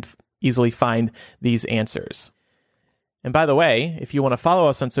we can easily find these answers. And by the way, if you want to follow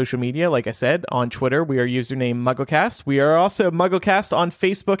us on social media, like I said, on Twitter, we are username MuggleCast. We are also MuggleCast on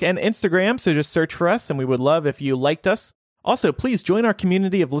Facebook and Instagram, so just search for us, and we would love if you liked us. Also, please join our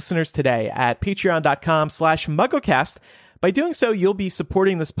community of listeners today at patreon.com/MuggleCast. By doing so, you'll be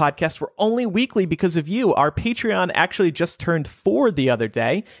supporting this podcast. We're only weekly because of you. Our Patreon actually just turned 4 the other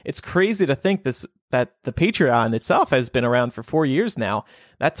day. It's crazy to think that the Patreon itself has been around for 4 years now.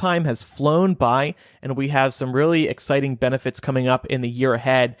 That time has flown by, and we have some really exciting benefits coming up in the year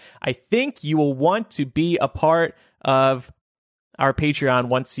ahead. I think you will want to be a part of our Patreon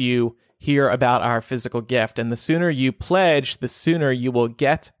once you hear about our physical gift. And the sooner you pledge, the sooner you will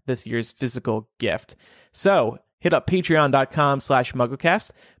get this year's physical gift. So hit up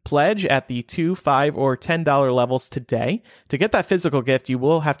patreon.com/MuggleCast. Pledge at the $2, $5, or $10 levels today. To get that physical gift, you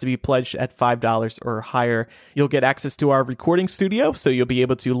will have to be pledged at $5 or higher. You'll get access to our recording studio, so you'll be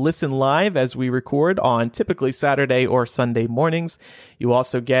able to listen live as we record on typically Saturday or Sunday mornings. You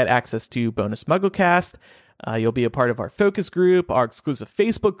also get access to bonus MuggleCast. You'll be a part of our focus group, our exclusive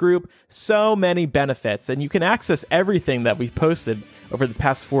Facebook group, so many benefits. And you can access everything that we've posted over the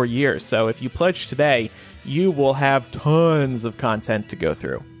past 4 years. So if you pledge today, you will have tons of content to go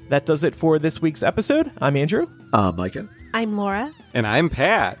through. That does it for this week's episode. I'm Andrew. Micah. I'm Laura. And I'm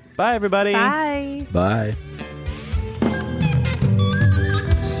Pat. Bye, everybody. Bye. Bye.